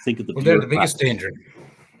 Think of the they're the biggest danger,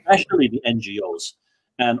 especially the NGOs,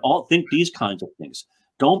 and think these kinds of things.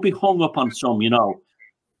 Don't be hung up on some,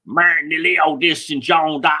 Martin Leo this and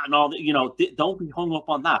John that and all that. Don't be hung up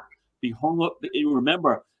on that. Be hung up.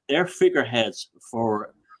 Remember, they're figureheads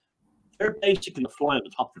they're basically a fly on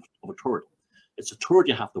the top of a turret. It's a turret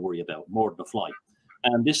you have to worry about more than a fly.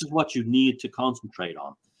 And this is what you need to concentrate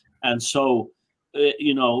on. And so,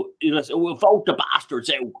 we'll vote the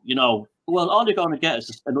bastards out, Well, all you're going to get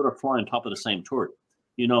is another fly on top of the same turret.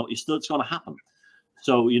 It's going to happen.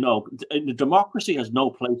 So, democracy has no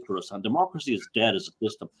place for us, and democracy is dead as a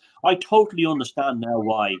system. I totally understand now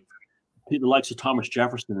why people like Thomas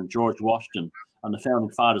Jefferson and George Washington and the founding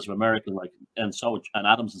fathers of America, and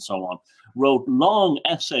Adams and so on, wrote long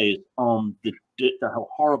essays on how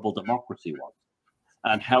horrible democracy was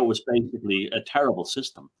and how it was basically a terrible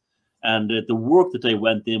system. And the work that they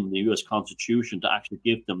went in the U.S. Constitution to actually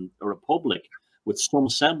give them a republic with some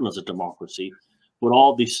semblance of democracy, but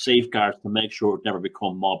all these safeguards to make sure it never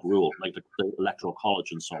become mob rule, like the Electoral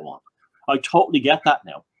College and so on. I totally get that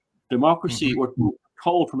now. Democracy, we're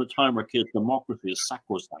told from the time we're kids, democracy is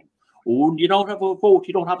sacrosanct. Oh, you don't have a vote,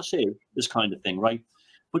 you don't have a say, this kind of thing, right?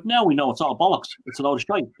 But now we know it's all bollocks. It's a load of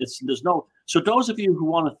shite. So those of you who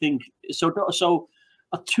want to think,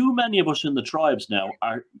 too many of us in the tribes now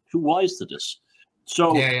are too wise to this.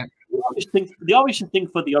 So they always think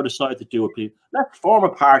for the other side to do it. Let's form a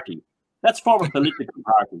party. Let's form a political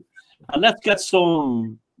party, and let's get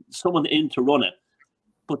someone in to run it.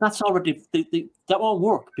 But that's already that won't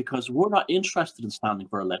work because we're not interested in standing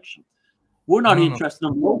for election. We're not interested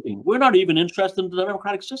in voting. We're not even interested in the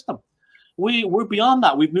democratic system. We're beyond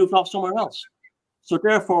that. We've moved off somewhere else. So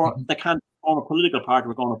therefore, they can't form a political party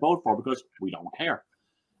we're going to vote for because we don't care.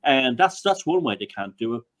 And that's one way they can't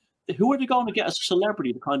do it. Who are they going to get as a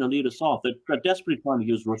celebrity to kind of lead us off? They're desperately trying to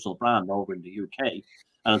use Russell Brand over in the UK,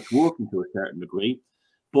 and it's working to a certain degree.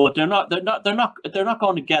 But they're not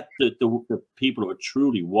going to get the people who are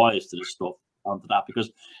truly wise to this stuff onto that,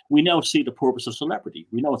 because we now see the purpose of celebrity.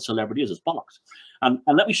 We know what celebrity is. It's bollocks. And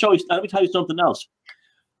let me tell you something else.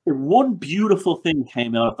 If one beautiful thing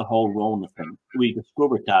came out of the whole Rona thing, we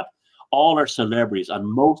discovered that all our celebrities and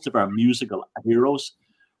most of our musical heroes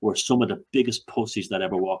were some of the biggest pussies that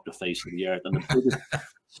ever walked the face of the earth, and the biggest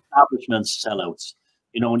establishment sellouts.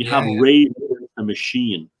 When you have Ray the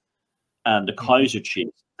Machine and the Kaiser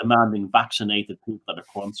Chiefs demanding vaccinated people at their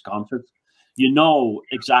concerts, you know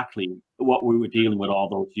exactly what we were dealing with all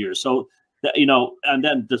those years. So, and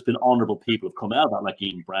then there's been honorable people who've come out of that, like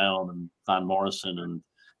Ian Brown and Van Morrison and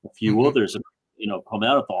a few others, come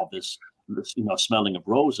out of all this, smelling of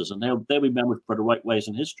roses, and they'll be remembered for the right ways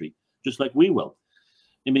in history, just like we will.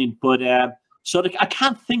 I mean, but I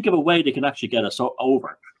can't think of a way they can actually get us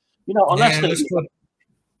over, unless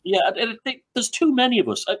there's too many of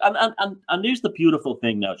us. And here's the beautiful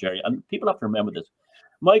thing now, Jerry, and people have to remember this.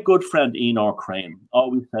 My good friend Enoch Crane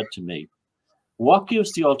always said to me, what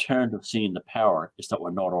gives the alternative scene the power is that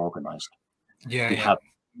we're not organized. We have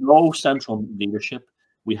no central leadership.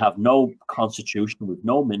 We have no constitution. We have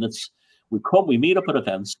no minutes. We meet up at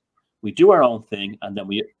events. We do our own thing, and then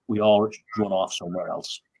we all run off somewhere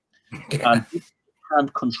else. And we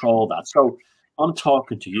can't control that. So I'm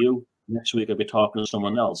talking to you. Next week I'll be talking to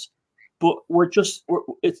someone else. But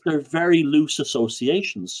they're very loose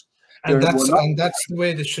associations. And that's the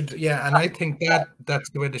way they should. Yeah, and I think that's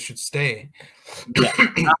the way they should stay. Yeah,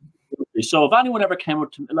 absolutely. So if anyone ever came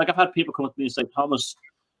up to me, like I've had people come up to me and say, Thomas,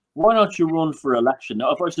 why don't you run for election?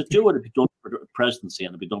 Now, if I was to do it, it'd be done for the presidency,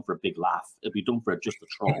 and it'd be done for a big laugh. It'd be done for just a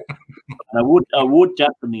troll. And I would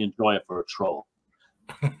definitely enjoy it for a troll.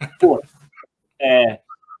 But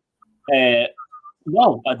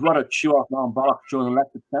No, I'd rather chew off my own bollock during an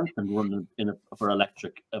electric fence than run for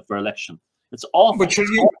election. It's awful. But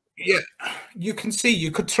you can see,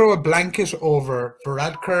 you could throw a blanket over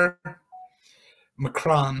Varadkar,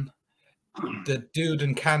 Macron, the dude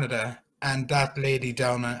in Canada, and that lady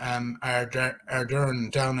down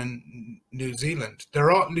Ardern down in New Zealand.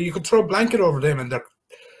 They're all, you could throw a blanket over them,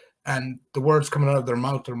 and the words coming out of their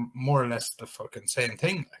mouth are more or less the fucking same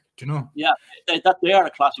thing. Like, do you know? Yeah, they are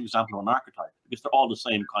a classic example of an archetype because they're all the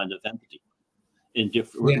same kind of entity in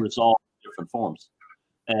different resolved different forms.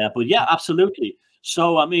 But yeah, absolutely.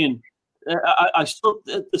 So I mean, I still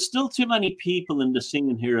there's still too many people in the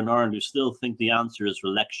singing here in Ireland who still think the answer is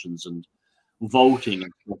elections and voting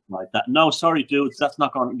and stuff like that. No, sorry, dudes, that's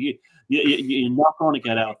not going. You're not going to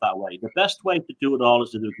get out that way. The best way to do it all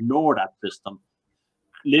is to ignore that system,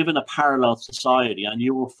 live in a parallel society, and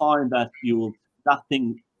you will find that you'll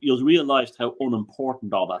realize how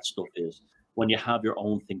unimportant all that stuff is when you have your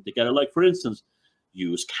own thing together. Like, for instance,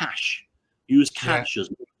 use cash as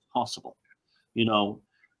much as possible. You know,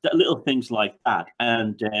 little things like that,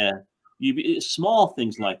 and small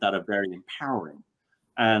things like that are very empowering,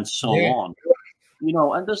 and so on. You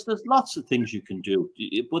know, and there's lots of things you can do,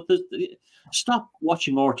 but stop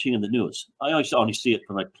watching RT in the news. I only see it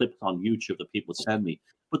from like clips on YouTube that people send me,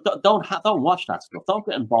 but don't watch that stuff. Don't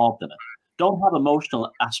get involved in it. Don't have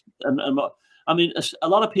emotional aspect. I mean, a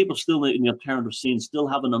lot of people still in the alternative scene still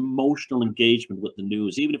have an emotional engagement with the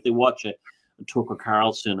news, even if they watch a Tucker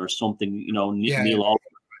Carlson or something, you know, Neil Aldrin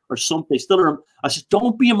or something. Still are. I said,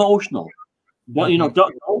 don't be emotional. You know,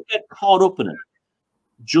 don't get caught up in it.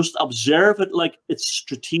 Just observe it like it's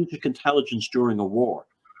strategic intelligence during a war.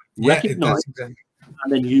 Recognize it and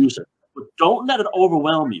then use it, but don't let it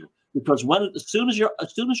overwhelm you. Because as soon as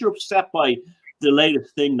you're upset by the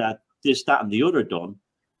latest thing that this, that, and the other done,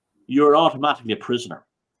 you're automatically a prisoner.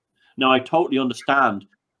 Now, I totally understand.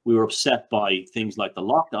 We were upset by things like the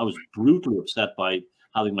lockdown. I was brutally upset by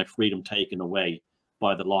having my freedom taken away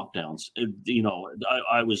by the lockdowns. You know,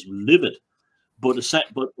 I was livid. But as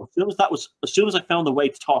soon as I found a way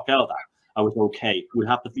to talk out of that, I was okay. We'd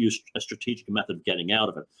have to use a strategic method of getting out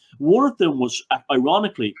of it. One of them was,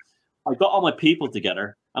 ironically, I got all my people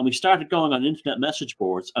together and we started going on internet message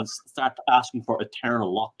boards and started asking for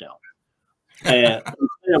eternal lockdown. A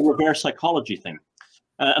reverse psychology thing.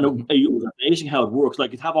 And it was amazing how it works.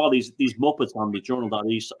 Like, you'd have all these Muppets on the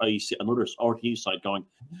journal.ie and others RT site going,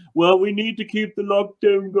 well, we need to keep the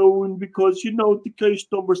lockdown going because, you know, the case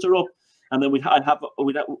numbers are up. And then I'd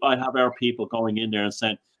have our people going in there and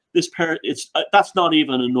saying, that's not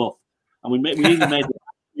even enough. And we even made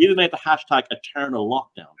the hashtag eternal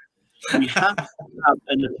lockdown. We have to have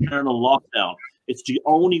an eternal lockdown. It's the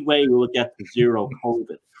only way we will get to zero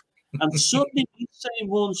COVID. And suddenly these same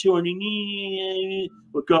ones who are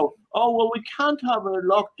would go, oh, well, we can't have a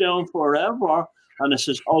lockdown forever. And it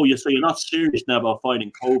says, oh, so you're not serious now about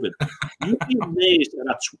fighting COVID. You'd be amazed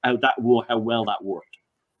at how well that worked.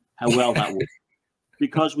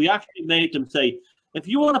 Because we actually made them say, if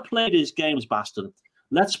you want to play these games, bastard,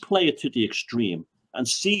 let's play it to the extreme and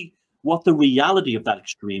see what the reality of that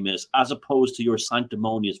extreme is, as opposed to your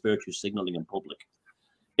sanctimonious virtue signaling in public.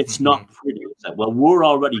 It's not pretty. Well, we're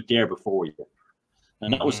already there before you.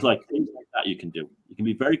 And that was like things like that you can do. You can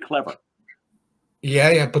be very clever.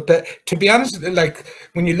 Yeah. But to be honest, like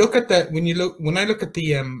when I look at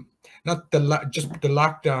the not just the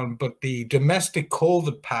lockdown, but the domestic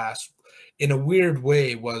COVID pass, in a weird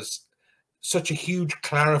way, was such a huge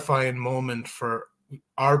clarifying moment for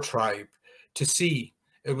our tribe to see.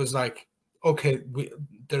 It was like, okay,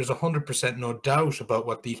 there's 100% no doubt about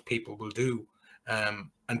what these people will do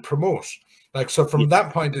and promote. Like, so from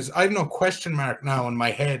that point, I have no question mark now in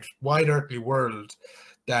my head, wide earthly world,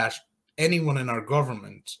 that anyone in our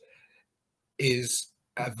government is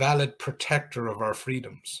a valid protector of our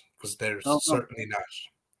freedoms, because there's certainly not.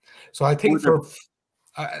 So I think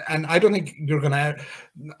and I don't think you're going to,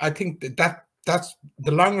 I think that's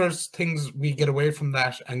the longer things we get away from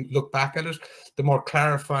that and look back at it, the more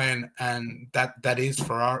clarifying and that is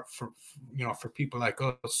for people like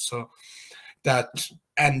us. So that,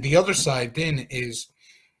 and the other side then is,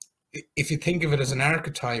 if you think of it as an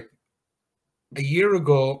archetype, a year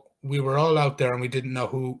ago we were all out there and we didn't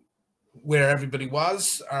know where everybody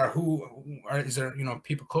was, or is there,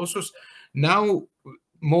 people close to us. Now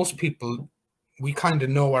most people, we kind of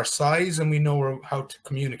know our size and we know how to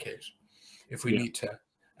communicate if we need to,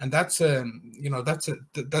 and that's a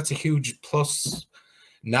huge plus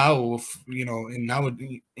now.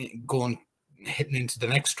 Hitting into the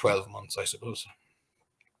next 12 months, I suppose.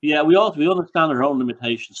 Yeah, we understand our own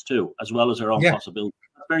limitations too, as well as our own possibilities.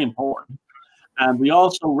 That's very important. And we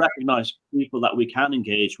also recognize people that we can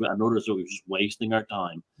engage with and others that we're just wasting our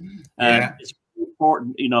time. And it's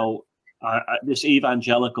important, you know, this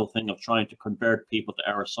evangelical thing of trying to convert people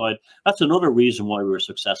to our side. That's another reason why we were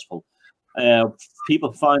successful.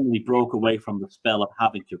 People finally broke away from the spell of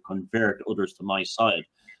having to convert others to my side.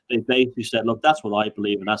 They basically said, look, that's what I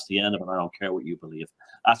believe, and that's the end of it. I don't care what you believe.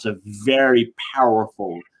 That's a very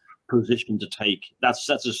powerful position to take. That's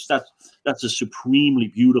a supremely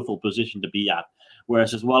beautiful position to be at.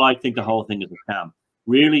 Whereas, says, well, I think the whole thing is a scam.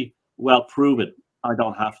 Really? Well, prove it. I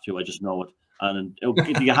don't have to. I just know it. And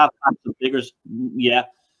do you have facts and figures? Yeah.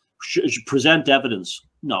 Should present evidence?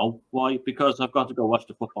 No. Why? Because I've got to go watch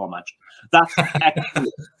the football match. That's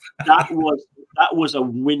excellent. that was a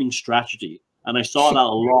winning strategy. And I saw that a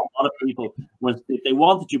lot of people, when they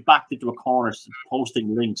wanted you backed into a corner,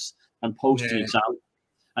 posting links and posting examples.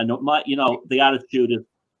 And the attitude is,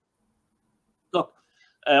 look,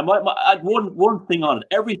 one thing on it,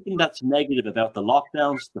 everything that's negative about the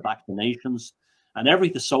lockdowns, the vaccinations, and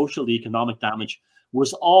the social, the economic damage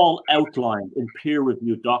was all outlined in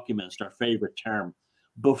peer-reviewed documents, our favorite term,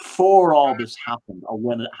 before all this happened, or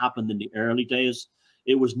when it happened in the early days.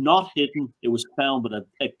 It was not hidden. It was found with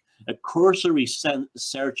a cursory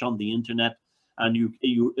search on the internet, and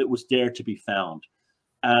it was there to be found.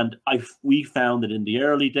 And we found it in the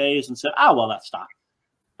early days and said, well, that's that.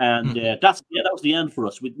 And that was the end for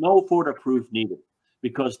us, with no further proof needed,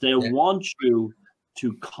 because they want you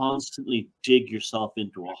to constantly dig yourself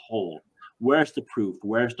into a hole. Where's the proof?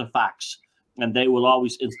 Where's the facts? And they will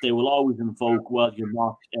always invoke, well, you're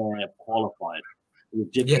not qualified. You're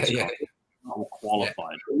not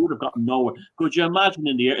qualified. They would have gotten nowhere. Could you imagine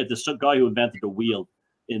the guy who invented the wheel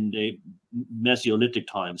in the Mesolithic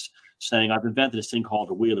times saying, I've invented this thing called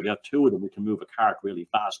a wheel. If we have two of them, we can move a cart really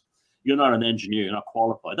fast. You're not an engineer. You're not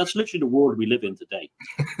qualified. That's literally the world we live in today,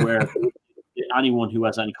 where anyone who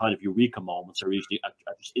has any kind of eureka moments are usually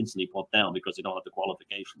just instantly put down because they don't have the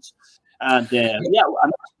qualifications. And and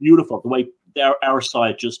that's beautiful, the way our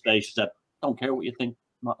side just basically said, don't care what you think.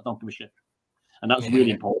 I don't give a shit. And that was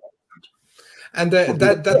really important. And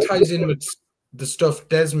that ties in with the stuff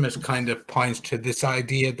Desmond kind of points to, this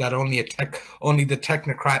idea that only the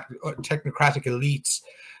technocratic elites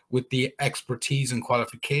with the expertise and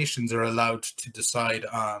qualifications are allowed to decide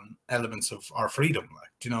on elements of our freedom.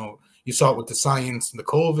 Like, you saw it with the science and the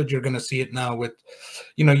COVID. You're going to see it now with,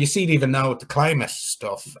 you see it even now with the climate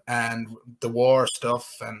stuff and the war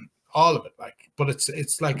stuff and all of it. But it's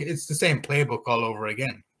the same playbook all over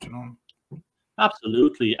again.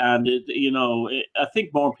 Absolutely, and I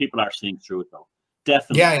think more people are seeing through it, though.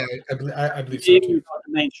 Definitely. Yeah, I believe so too.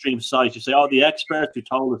 The mainstream sites, you say, the experts who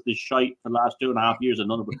told us this shite for the last 2.5 years, and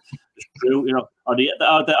none of it is true.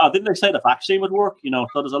 Didn't they say the vaccine would work? So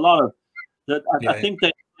there's a lot of that. I think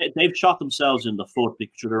they've shot themselves in the foot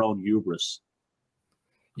through their own hubris.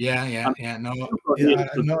 No, I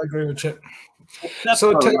agree with you.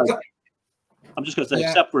 So I'm just going to say,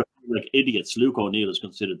 except for like idiots, Luke O'Neill is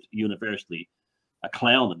considered universally a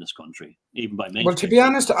clown in this country, even by mainstream. Well, to be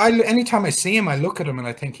honest, anytime I see him, I look at him and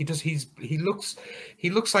I think he looks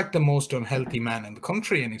like the most unhealthy man in the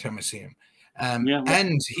country. Anytime I see him,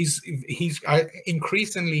 and he's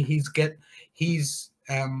increasingly he's getting.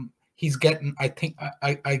 I think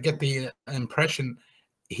I get the impression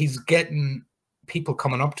he's getting people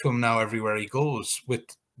coming up to him now everywhere he goes with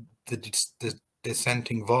the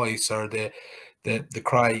dissenting voice or the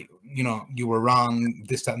cry, you were wrong,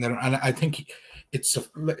 this, that, and that. And I think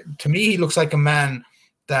to me, he looks like a man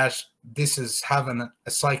that this is having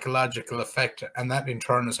a psychological effect, and that in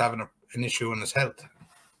turn is having an issue in his health.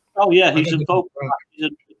 Oh yeah, he's invoked.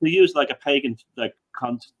 They use like a pagan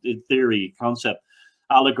theory, concept,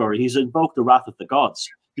 allegory. He's invoked the wrath of the gods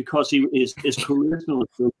because his charisma was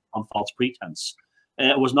built on false pretense.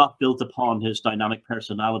 It was not built upon his dynamic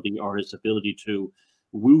personality or his ability to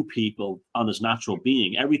woo people on his natural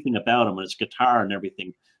being. Everything about him, and his guitar and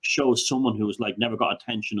everything, shows someone who has never got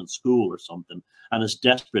attention in school or something and is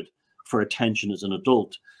desperate for attention as an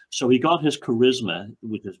adult. So he got his charisma,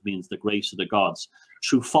 which means the grace of the gods,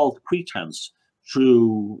 through false pretense,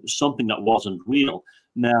 through something that wasn't real.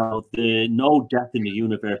 Now, no death in the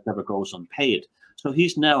universe ever goes unpaid. So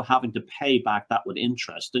he's now having to pay back that with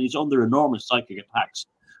interest, and he's under enormous psychic attacks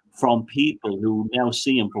from people who now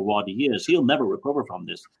see him for what he is. He'll never recover from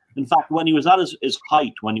this. In fact, when he was at his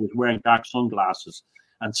height, when he was wearing dark sunglasses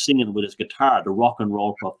and singing with his guitar, the rock and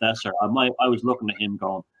roll professor, I was looking at him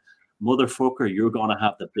going, motherfucker, you're going to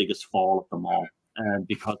have the biggest fall of them all. And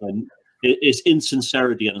because his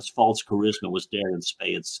insincerity and his false charisma was there in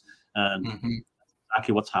spades. And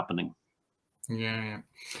exactly what's happening.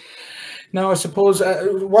 Now, I suppose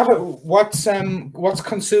what's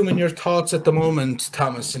consuming your thoughts at the moment,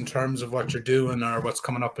 Thomas, in terms of what you're doing or what's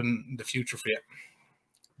coming up in the future for you?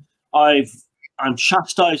 I'm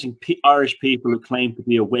chastising Irish people who claim to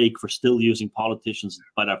be awake for still using politicians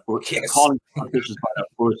by their first, calling politicians by their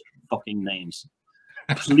first fucking names.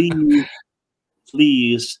 Please,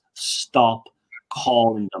 please stop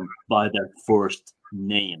calling them by their first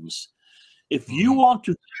names. If you want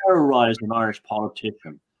to terrorize an Irish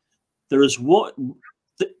politician, there's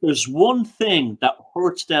one thing that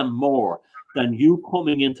hurts them more than you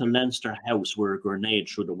coming into Leinster House with a grenade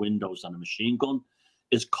through the windows and a machine gun,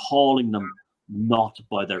 is calling them not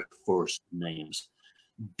by their first names.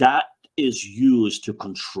 That is used to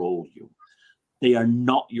control you. They are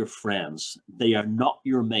not your friends. They are not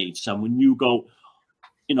your mates. And when you go,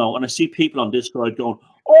 and I see people on this side going,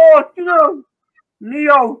 oh,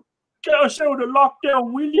 Leo, get us out of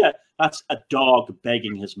lockdown, will you? That's a dog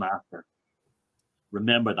begging his master.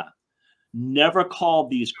 Remember that. Never call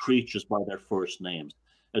these creatures by their first names.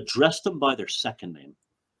 Address them by their second name.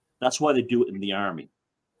 That's why they do it in the army,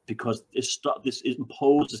 because this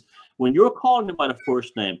imposes, when you're calling them by the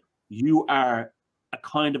first name, you are a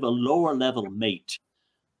kind of a lower level mate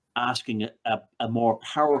asking a more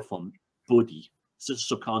powerful buddy,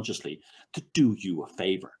 subconsciously, to do you a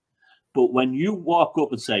favor. But when you walk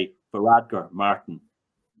up and say, Varadkar, Martin,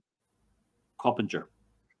 Coppinger,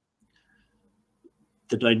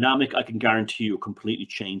 the dynamic, I can guarantee you, completely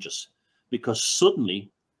changes, because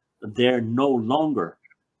suddenly you're no longer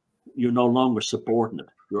subordinate.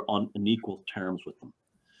 You're on unequal terms with them.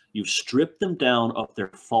 You've stripped them down of their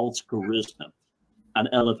false charisma and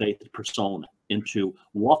elevated persona into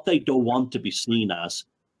what they don't want to be seen as,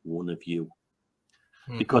 one of you.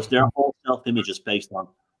 Because their whole self-image is based on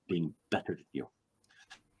being better than you.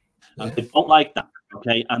 And they don't like that,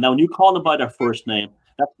 okay? And now when you call them by their first name,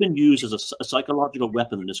 that's been used as a psychological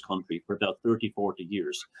weapon in this country for about 30, 40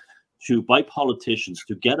 years by politicians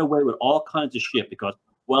to get away with all kinds of shit because,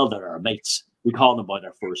 well, they're our mates. We call them by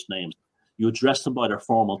their first names. You address them by their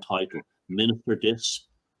formal title, minister this,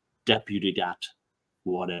 deputy that,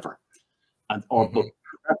 whatever. But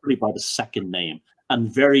preferably by the second name,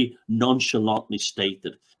 and very nonchalantly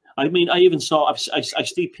stated. I mean, I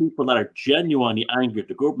see people that are genuinely angry at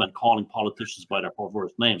the government calling politicians by their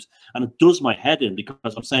first names, and it does my head in,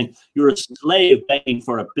 because I'm saying you're a slave begging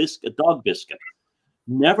for a dog biscuit.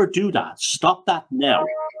 Never do that. Stop that now.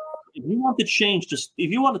 If you want to change this,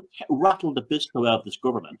 if you want to rattle the biscuit out of this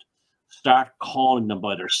government, start calling them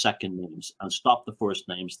by their second names and stop the first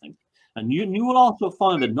names thing. And you will also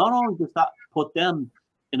find that not only does that put them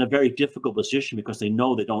in a very difficult position because they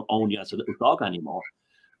know they don't own you as a little dog anymore,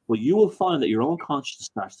 but you will find that your own consciousness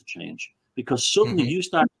starts to change, because suddenly you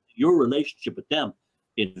start your relationship with them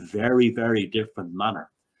in very, very different manner.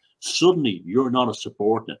 Suddenly you're not a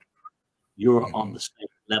subordinate. You're on the same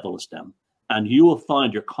level as them. And you will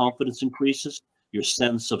find your confidence increases, your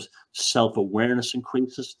sense of self-awareness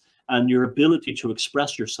increases, and your ability to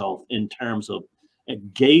express yourself in terms of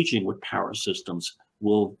engaging with power systems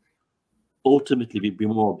will ultimately be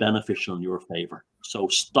more beneficial in your favor. So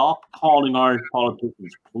stop calling Irish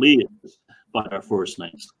politicians, please, by their first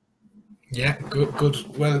names. Yeah, good,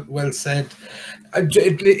 well said.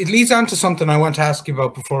 It leads on to something I want to ask you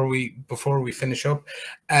about before we finish up,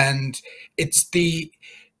 and it's the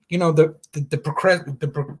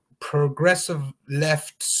progressive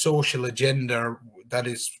left social agenda that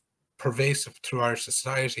is pervasive through our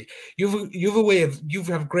society. You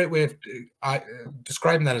have a great way of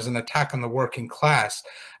describing that as an attack on the working class.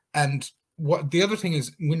 And what the other thing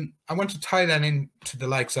is, when I want to tie that into the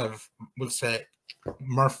likes of, we'll say,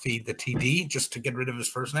 Murphy the TD, just to get rid of his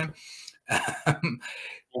first name,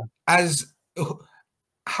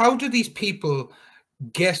 how do these people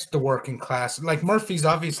get the working class? Like, Murphy's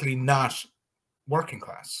obviously not working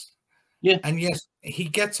class. Yeah, and yes, he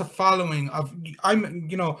gets a following of.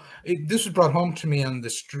 This was brought home to me on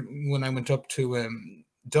the when I went up to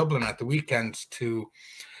Dublin at the weekend to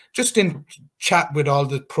just in chat with all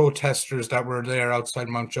the protesters that were there outside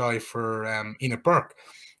Mountjoy for Enoch Burke,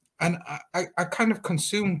 and I kind of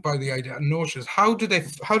consumed by the idea, notions. How do they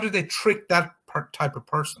trick that type of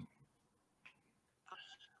person?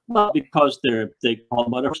 Well, because they call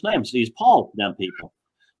him by their first names. He's Paul to them people.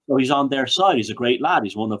 So he's on their side. He's a great lad.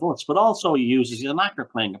 He's one of us. But also he's an actor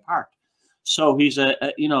playing a part. So he's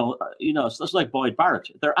it's like Boyd Barrett.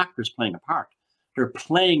 They're actors playing a part. They're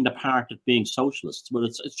playing the part of being socialists, but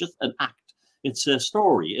it's just an act. It's a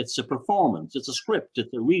story. It's a performance. It's a script.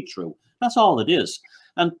 It's a read-through. That's all it is.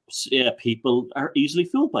 And people are easily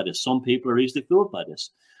fooled by this. Some people are easily fooled by this.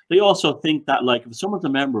 They also think that, like, if someone's a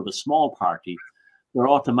member of a small party, they're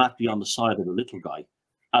automatically on the side of the little guy,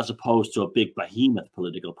 as opposed to a big behemoth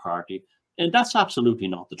political party. And that's absolutely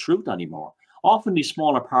not the truth anymore. Often these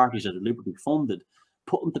smaller parties are deliberately funded,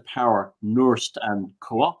 put into power, nursed and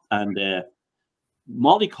co-opted and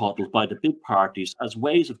mollycoddled by the big parties as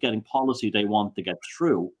ways of getting policy they want to get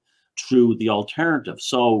through the alternative.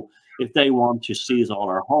 So if they want to seize all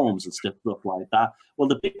our homes and stuff like that, well,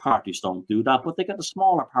 the big parties don't do that, but they get the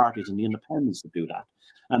smaller parties and the independents to do that.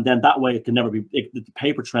 And then that way it can never be, the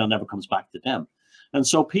paper trail never comes back to them. And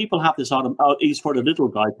so people have this he's for the little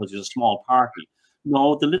guy because he's a small party.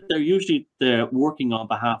 No, they're working on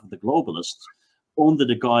behalf of the globalists under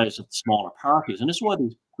the guise of the smaller parties. And this is why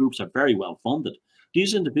these groups are very well funded.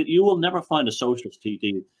 These individuals, you will never find a socialist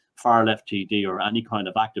TD, far left TD, or any kind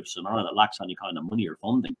of activist in Ireland that lacks any kind of money or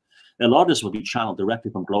funding. A lot of this will be channeled directly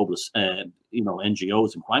from globalist,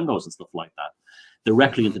 NGOs and quangos and stuff like that,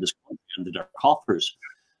 directly into this country, into their coffers.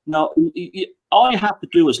 Now, all you have to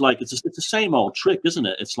do is it's the same old trick, isn't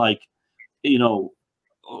it? It's like,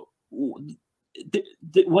 when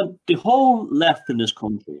the whole left in this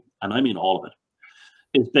country, and I mean all of it,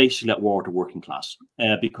 is basically at war with the working class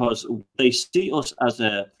because they see us as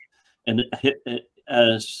an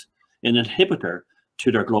inhibitor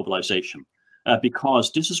to their globalization.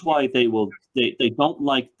 Because this is why they don't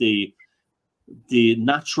like the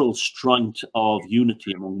natural strength of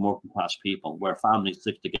unity among working class people, where families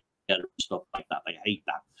stick together and stuff like that. They hate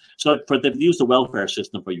that. So they've used the welfare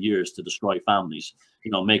system for years to destroy families.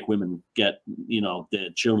 Make women get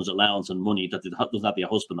the children's allowance and money that doesn't have their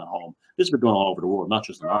husband at home. This has been going all over the world, not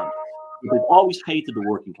just in Ireland. But they've always hated the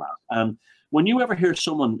working class. And when you ever hear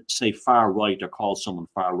someone say far right or call someone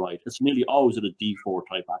far right, it's nearly always at a D4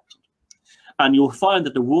 type accent. And you'll find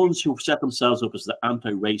that the ones who set themselves up as the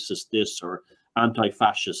anti-racist this or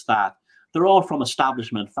anti-fascist that, they're all from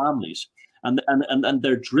establishment families. And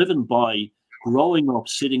they're driven by growing up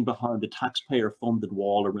sitting behind the taxpayer-funded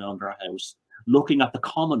wall around their house, looking at the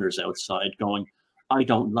commoners outside going, I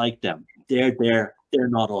don't like them. They're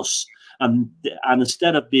not us. And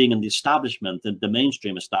instead of being in the establishment, the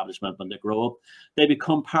mainstream establishment, when they grow up, they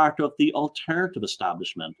become part of the alternative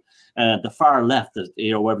establishment, the far left,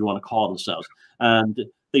 whatever you want to call themselves. And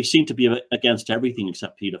they seem to be against everything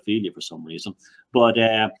except pedophilia for some reason. But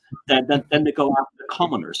then they go after the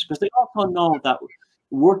commoners, because they also know that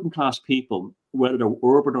working class people, whether they're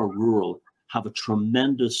urban or rural, have a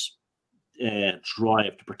tremendous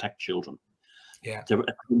drive to protect children. Yeah, there's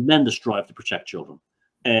a tremendous drive to protect children.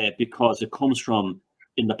 Because it comes from,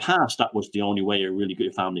 in the past, that was the only way a really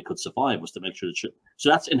good family could survive, was to make sure that so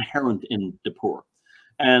that's inherent in the poor.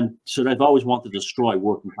 And so they've always wanted to destroy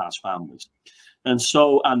working class families. And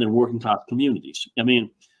in working class communities. I mean,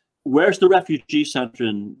 where's the refugee centre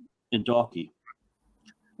in Dalkey?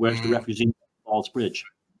 Where's the refugee in Falls Bridge?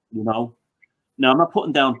 Now I'm not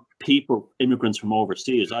putting down immigrants from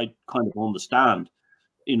overseas. I kind of understand,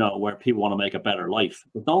 where people want to make a better life.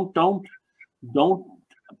 But don't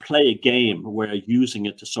play a game where you're using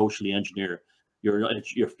it to socially engineer your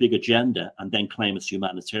big agenda and then claim it's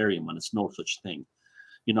humanitarian when it's no such thing.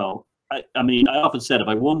 I mean, I often said if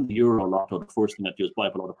I won the Euro Lotto, the first thing I'd do is buy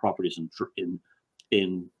up a lot of properties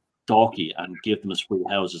in Dalkey and give them as free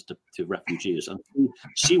houses to refugees and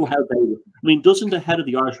see how they. I mean, doesn't the head of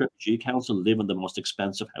the Irish Refugee Council live in the most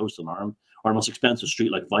expensive house in Ireland, or the most expensive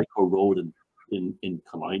street like Vico Road in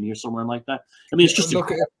Killiney or somewhere like that? I mean, it's just.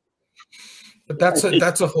 But that's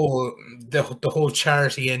a whole the whole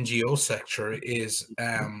charity NGO sector is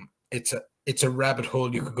it's a rabbit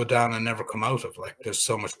hole you could go down and never come out of. Like, there's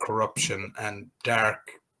so much corruption and dark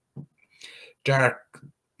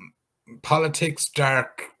politics,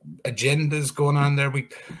 dark agendas going on there.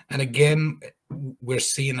 And again, we're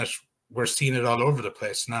seeing it all over the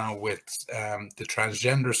place now with the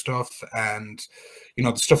transgender stuff and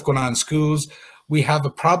the stuff going on in schools. We have a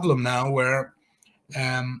problem now where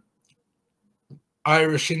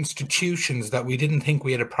Irish institutions that we didn't think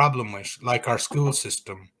we had a problem with, like our school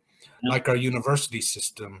system, like our university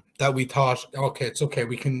system, that we thought, okay, it's okay,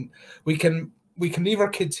 we can leave our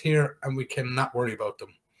kids here and we can not worry about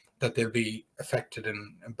them, that they'll be affected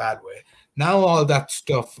in a bad way. Now all that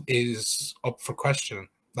stuff is up for question,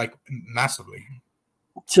 like massively.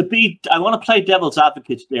 I want to play devil's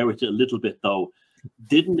advocate there with you a little bit, though.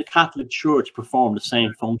 Didn't the Catholic Church perform the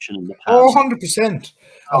same function in the past? Oh, 100%.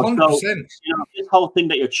 100%. So, this whole thing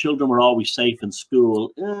that your children were always safe in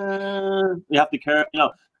school, you have to care.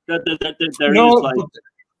 There is like.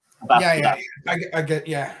 I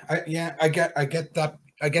get that.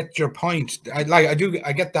 I get your point. I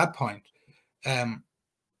get that point.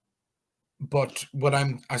 But what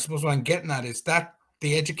I'm getting at is that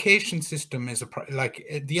the education system is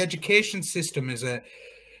the education system is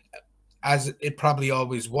as it probably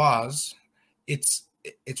always was. It's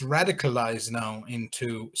radicalized now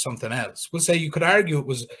into something else. We'll say you could argue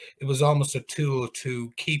it was almost a tool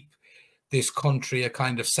to keep this country a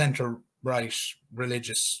kind of center-right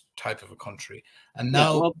religious type of a country. And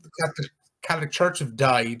now the Catholic Church have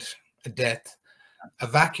died a death, a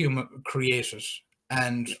vacuum created,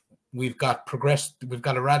 and we've got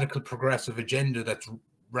a radical progressive agenda that's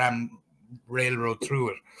railroad through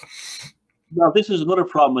it. Well, this is another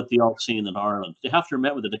problem with the alt scene in Ireland. You have to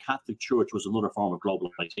remember that the Catholic Church was another form of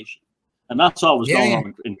globalization, and that's always going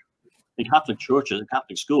on in Catholic churches and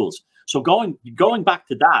Catholic schools. So going back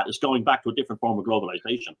to that is going back to a different form of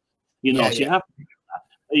globalization. You know, you have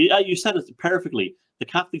you said it perfectly. The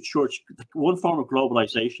Catholic Church, one form of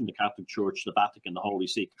globalization, the Catholic Church, the Vatican, the Holy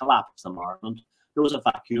See, collapsed in Ireland. There was a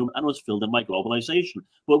vacuum and was filled in by globalization.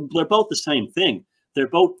 But they're both the same thing. They're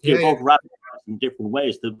both radicalized in different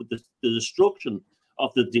ways. The destruction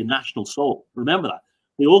of the national soul. Remember that.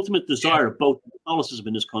 The ultimate desire of both Catholicism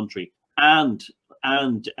in this country and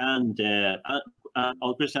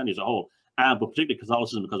Christianity as a whole, but particularly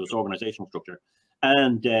Catholicism because of its organizational structure,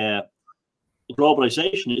 and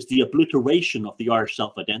globalization is the obliteration of the Irish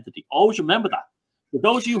self-identity. Always remember that. For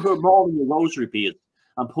those of you who are mauling your rosary beads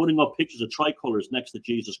and putting up pictures of tricolors next to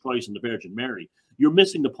Jesus Christ and the Virgin Mary, you're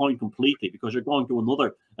missing the point completely, because you're going to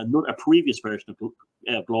a previous version of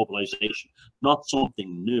globalization, not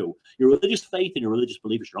something new. Your religious faith and your religious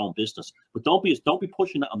belief is your own business, but don't be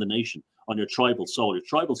pushing that on the nation, on your tribal soul. Your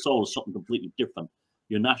tribal soul is something completely different.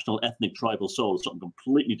 Your national, ethnic, tribal soul is something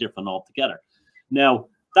completely different altogether. Now,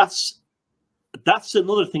 that's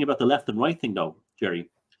another thing about the left and right thing, though, Jerry.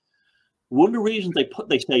 One of the reasons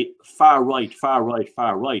they say far right, far right,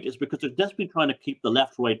 far right is because they're desperately trying to keep the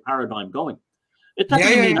left-right paradigm going. It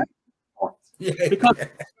doesn't mean that anymore. Because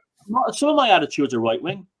some of my attitudes are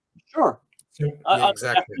right-wing, sure. I'm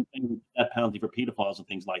definitely paying a penalty for pedophiles and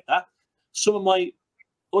things like that. Some of my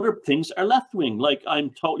other things are left-wing, like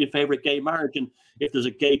I'm totally in favor of gay marriage, and if there's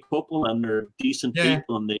a gay couple and they're decent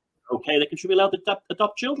people and they should be allowed to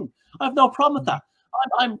adopt children. I have no problem with that.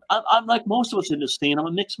 I'm like most of us in this scene. I'm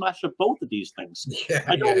a mixed match of both of these things.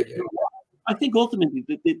 I think ultimately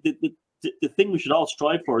the thing we should all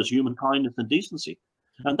strive for is human kindness and decency,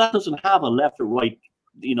 and that doesn't have a left or right,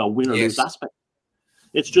 win or lose aspect.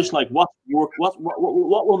 It's just like what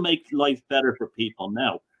will make life better for people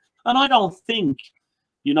now. And I don't think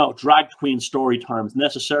drag queen story times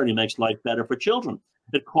necessarily makes life better for children.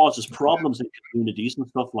 It causes problems in communities and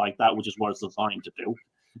stuff like that, which is what it's designed to do.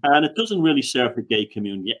 And it doesn't really serve the gay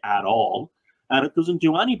community at all. And it doesn't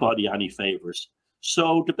do anybody any favors.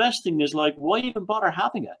 So the best thing is, like, why even bother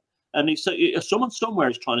having it? And someone somewhere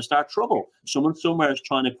is trying to start trouble. Someone somewhere is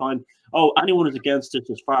trying to find, anyone who's against this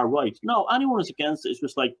is far right. No, anyone who's against it is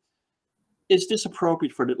just like, is this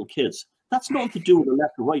appropriate for little kids? That's nothing to do with the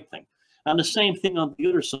left or right thing. And the same thing on the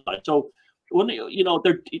other side. So when you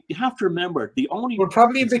have to remember the only go on.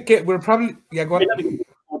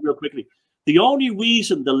 Real quickly. The only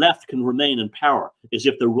reason the left can remain in power is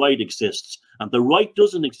if the right exists, and the right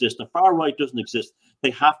doesn't exist. The far right doesn't exist. They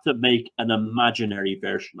have to make an imaginary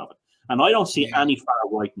version of it. And I don't see any far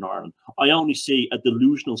right in Ireland. I only see a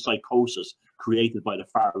delusional psychosis created by the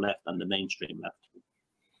far left and the mainstream left.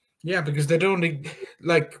 Yeah, because they don't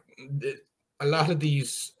like a lot of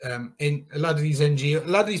these NGOs, a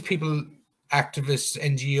lot of these people, activists,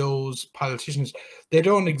 NGOs, politicians, they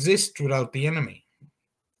don't exist without the enemy.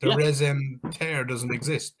 The raison d'être doesn't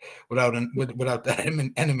exist without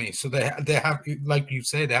that enemy. So they have, like you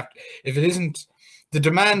say, if it isn't, the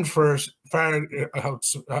demand for far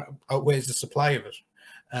outweighs the supply of it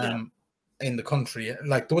in the country.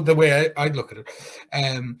 Like the way I look at it.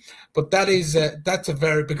 But that's a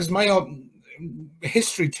very, because my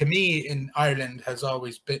history to me in Ireland has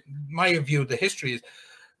always been, my view of the history is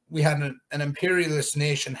we had an imperialist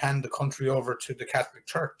nation hand the country over to the Catholic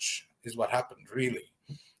Church is what happened, really.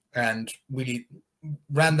 And we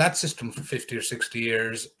ran that system for 50 or 60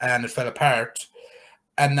 years and it fell apart.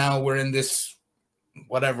 And now we're in this,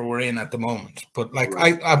 whatever we're in at the moment. But like,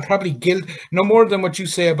 I'm probably guilty, no more than what you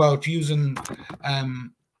say about using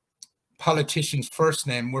politicians' first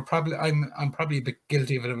name. I'm probably a bit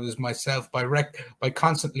guilty of it as myself by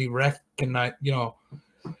constantly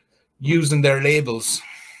using their labels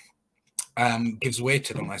gives weight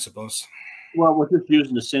to them, I suppose. Well, we're just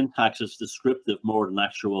using the syntax as descriptive more than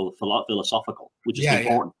actual philosophical, which is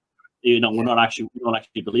important. We don't actually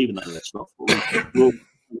believe in that stuff. But we'll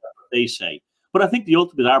what they say. But I think the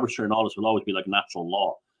ultimate arbiter in all this will always be like natural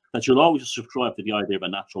law. that you'll always subscribe to the idea of a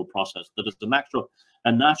natural process, that it's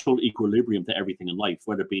a natural equilibrium to everything in life,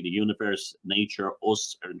 whether it be the universe, nature,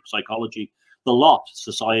 us, or psychology, the lot,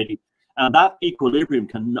 society. And that equilibrium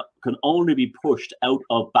can only be pushed out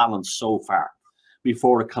of balance so far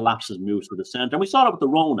before it collapses, moves to the center. And we saw that with the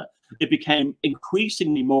Rona. It became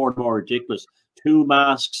increasingly more and more ridiculous. 2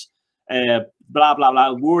 masks, blah, blah,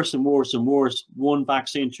 blah, worse and worse and worse. 1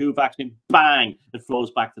 vaccine, 2 vaccine, bang, it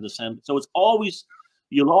flows back to the center. So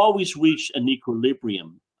you'll always reach an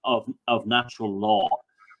equilibrium of natural law,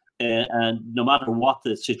 and no matter what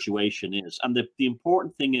the situation is. And the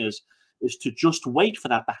important thing is to just wait for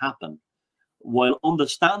that to happen while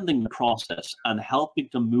understanding the process and helping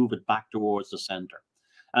to move it back towards the center.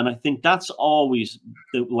 And I think that's always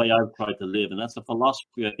the way I've tried to live. And that's a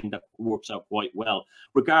philosophy I think that works out quite well,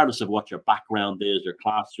 regardless of what your background is, your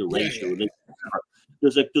class, your race, your religion.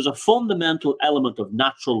 There's a fundamental element of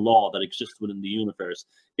natural law that exists within the universe,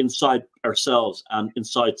 inside ourselves and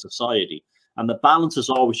inside society. And the balance is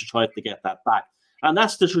always to try to get that back. And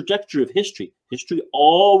that's the trajectory of history. History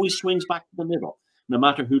always swings back to the middle, no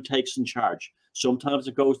matter who takes in charge. Sometimes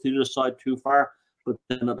it goes to the other side too far, but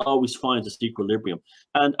then it always finds its equilibrium.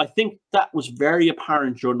 And I think that was very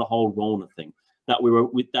apparent during the whole Rona thing, that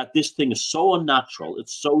that this thing is so unnatural,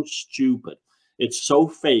 it's so stupid, it's so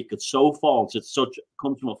fake, it's so false,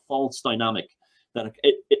 comes from a false dynamic, that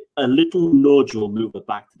a little nudge will move it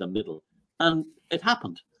back to the middle. And it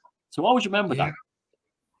happened. So always remember that.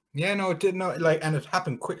 Yeah, no, it did not, and it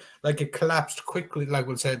happened quick, it collapsed quickly,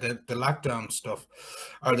 we'll say the lockdown stuff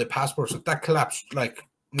or the passports, that collapsed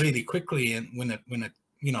really quickly. And when it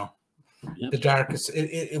the darkest,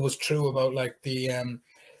 it was true about the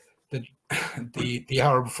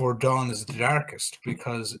hour before dawn is the darkest,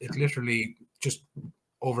 because it literally just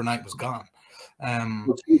overnight was gone.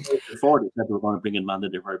 Before they said they were going to bring in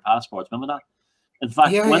mandatory passports, remember that? In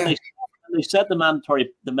fact, when they said the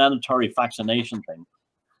mandatory vaccination thing,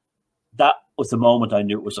 that was the moment I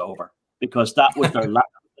knew it was over, because that was their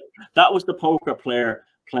that was the poker player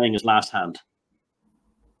playing his last hand.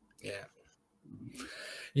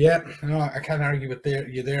 Yeah, no, I can't argue with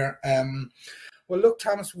you there. Well, look,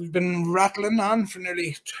 Thomas, we've been rattling on for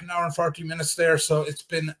nearly an hour and 40 minutes there, so it's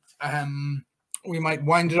been we might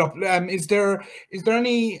wind it up. Is there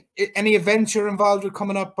any events you're involved with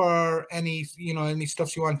coming up, or any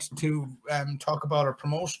stuff you want to talk about or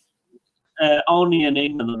promote? Only in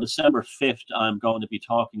England on December 5th, I'm going to be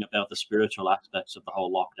talking about the spiritual aspects of the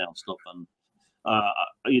whole lockdown stuff. And,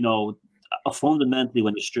 fundamentally,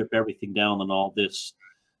 when you strip everything down and all this,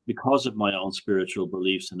 because of my own spiritual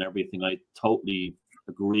beliefs and everything, I totally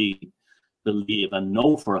agree, believe, and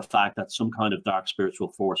know for a fact that some kind of dark spiritual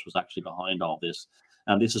force was actually behind all this.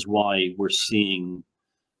 And this is why we're seeing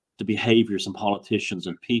the behaviors in politicians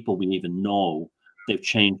and people we even know, they've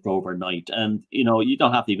changed overnight. And you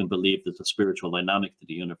don't have to even believe there's a spiritual dynamic to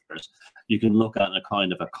the universe. You can look at a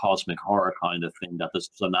kind of a cosmic horror kind of thing, that this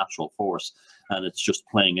is a natural force and it's just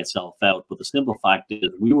playing itself out. But the simple fact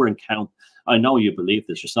is, I know you believe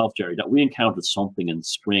this yourself, Jerry, that we encountered something in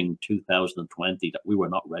spring 2020 that we were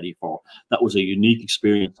not ready for. That was a unique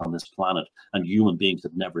experience on this planet, and human beings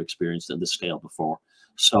had never experienced in this scale before.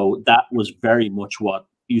 So that was very much what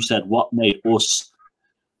you said, what made us,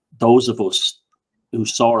 those of us who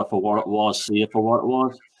saw it for what it was, see it for what it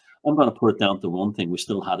was. I'm going to put it down to one thing: we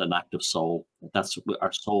still had an active soul. That's what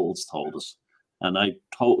our souls told us. And I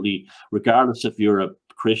totally, regardless if you're a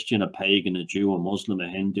Christian, a pagan, a Jew, a Muslim, a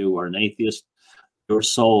Hindu, or an atheist, your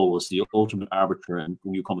soul was the ultimate arbiter in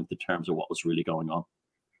you coming to terms of what was really going on.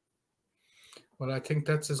 Well, I think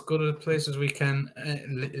that's as good a place as we can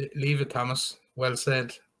leave it, Thomas. Well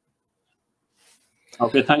said.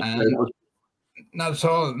 Okay, thank you. Not at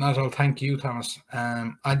all. Thank you, Thomas.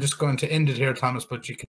 I'm just going to end it here, Thomas, but you can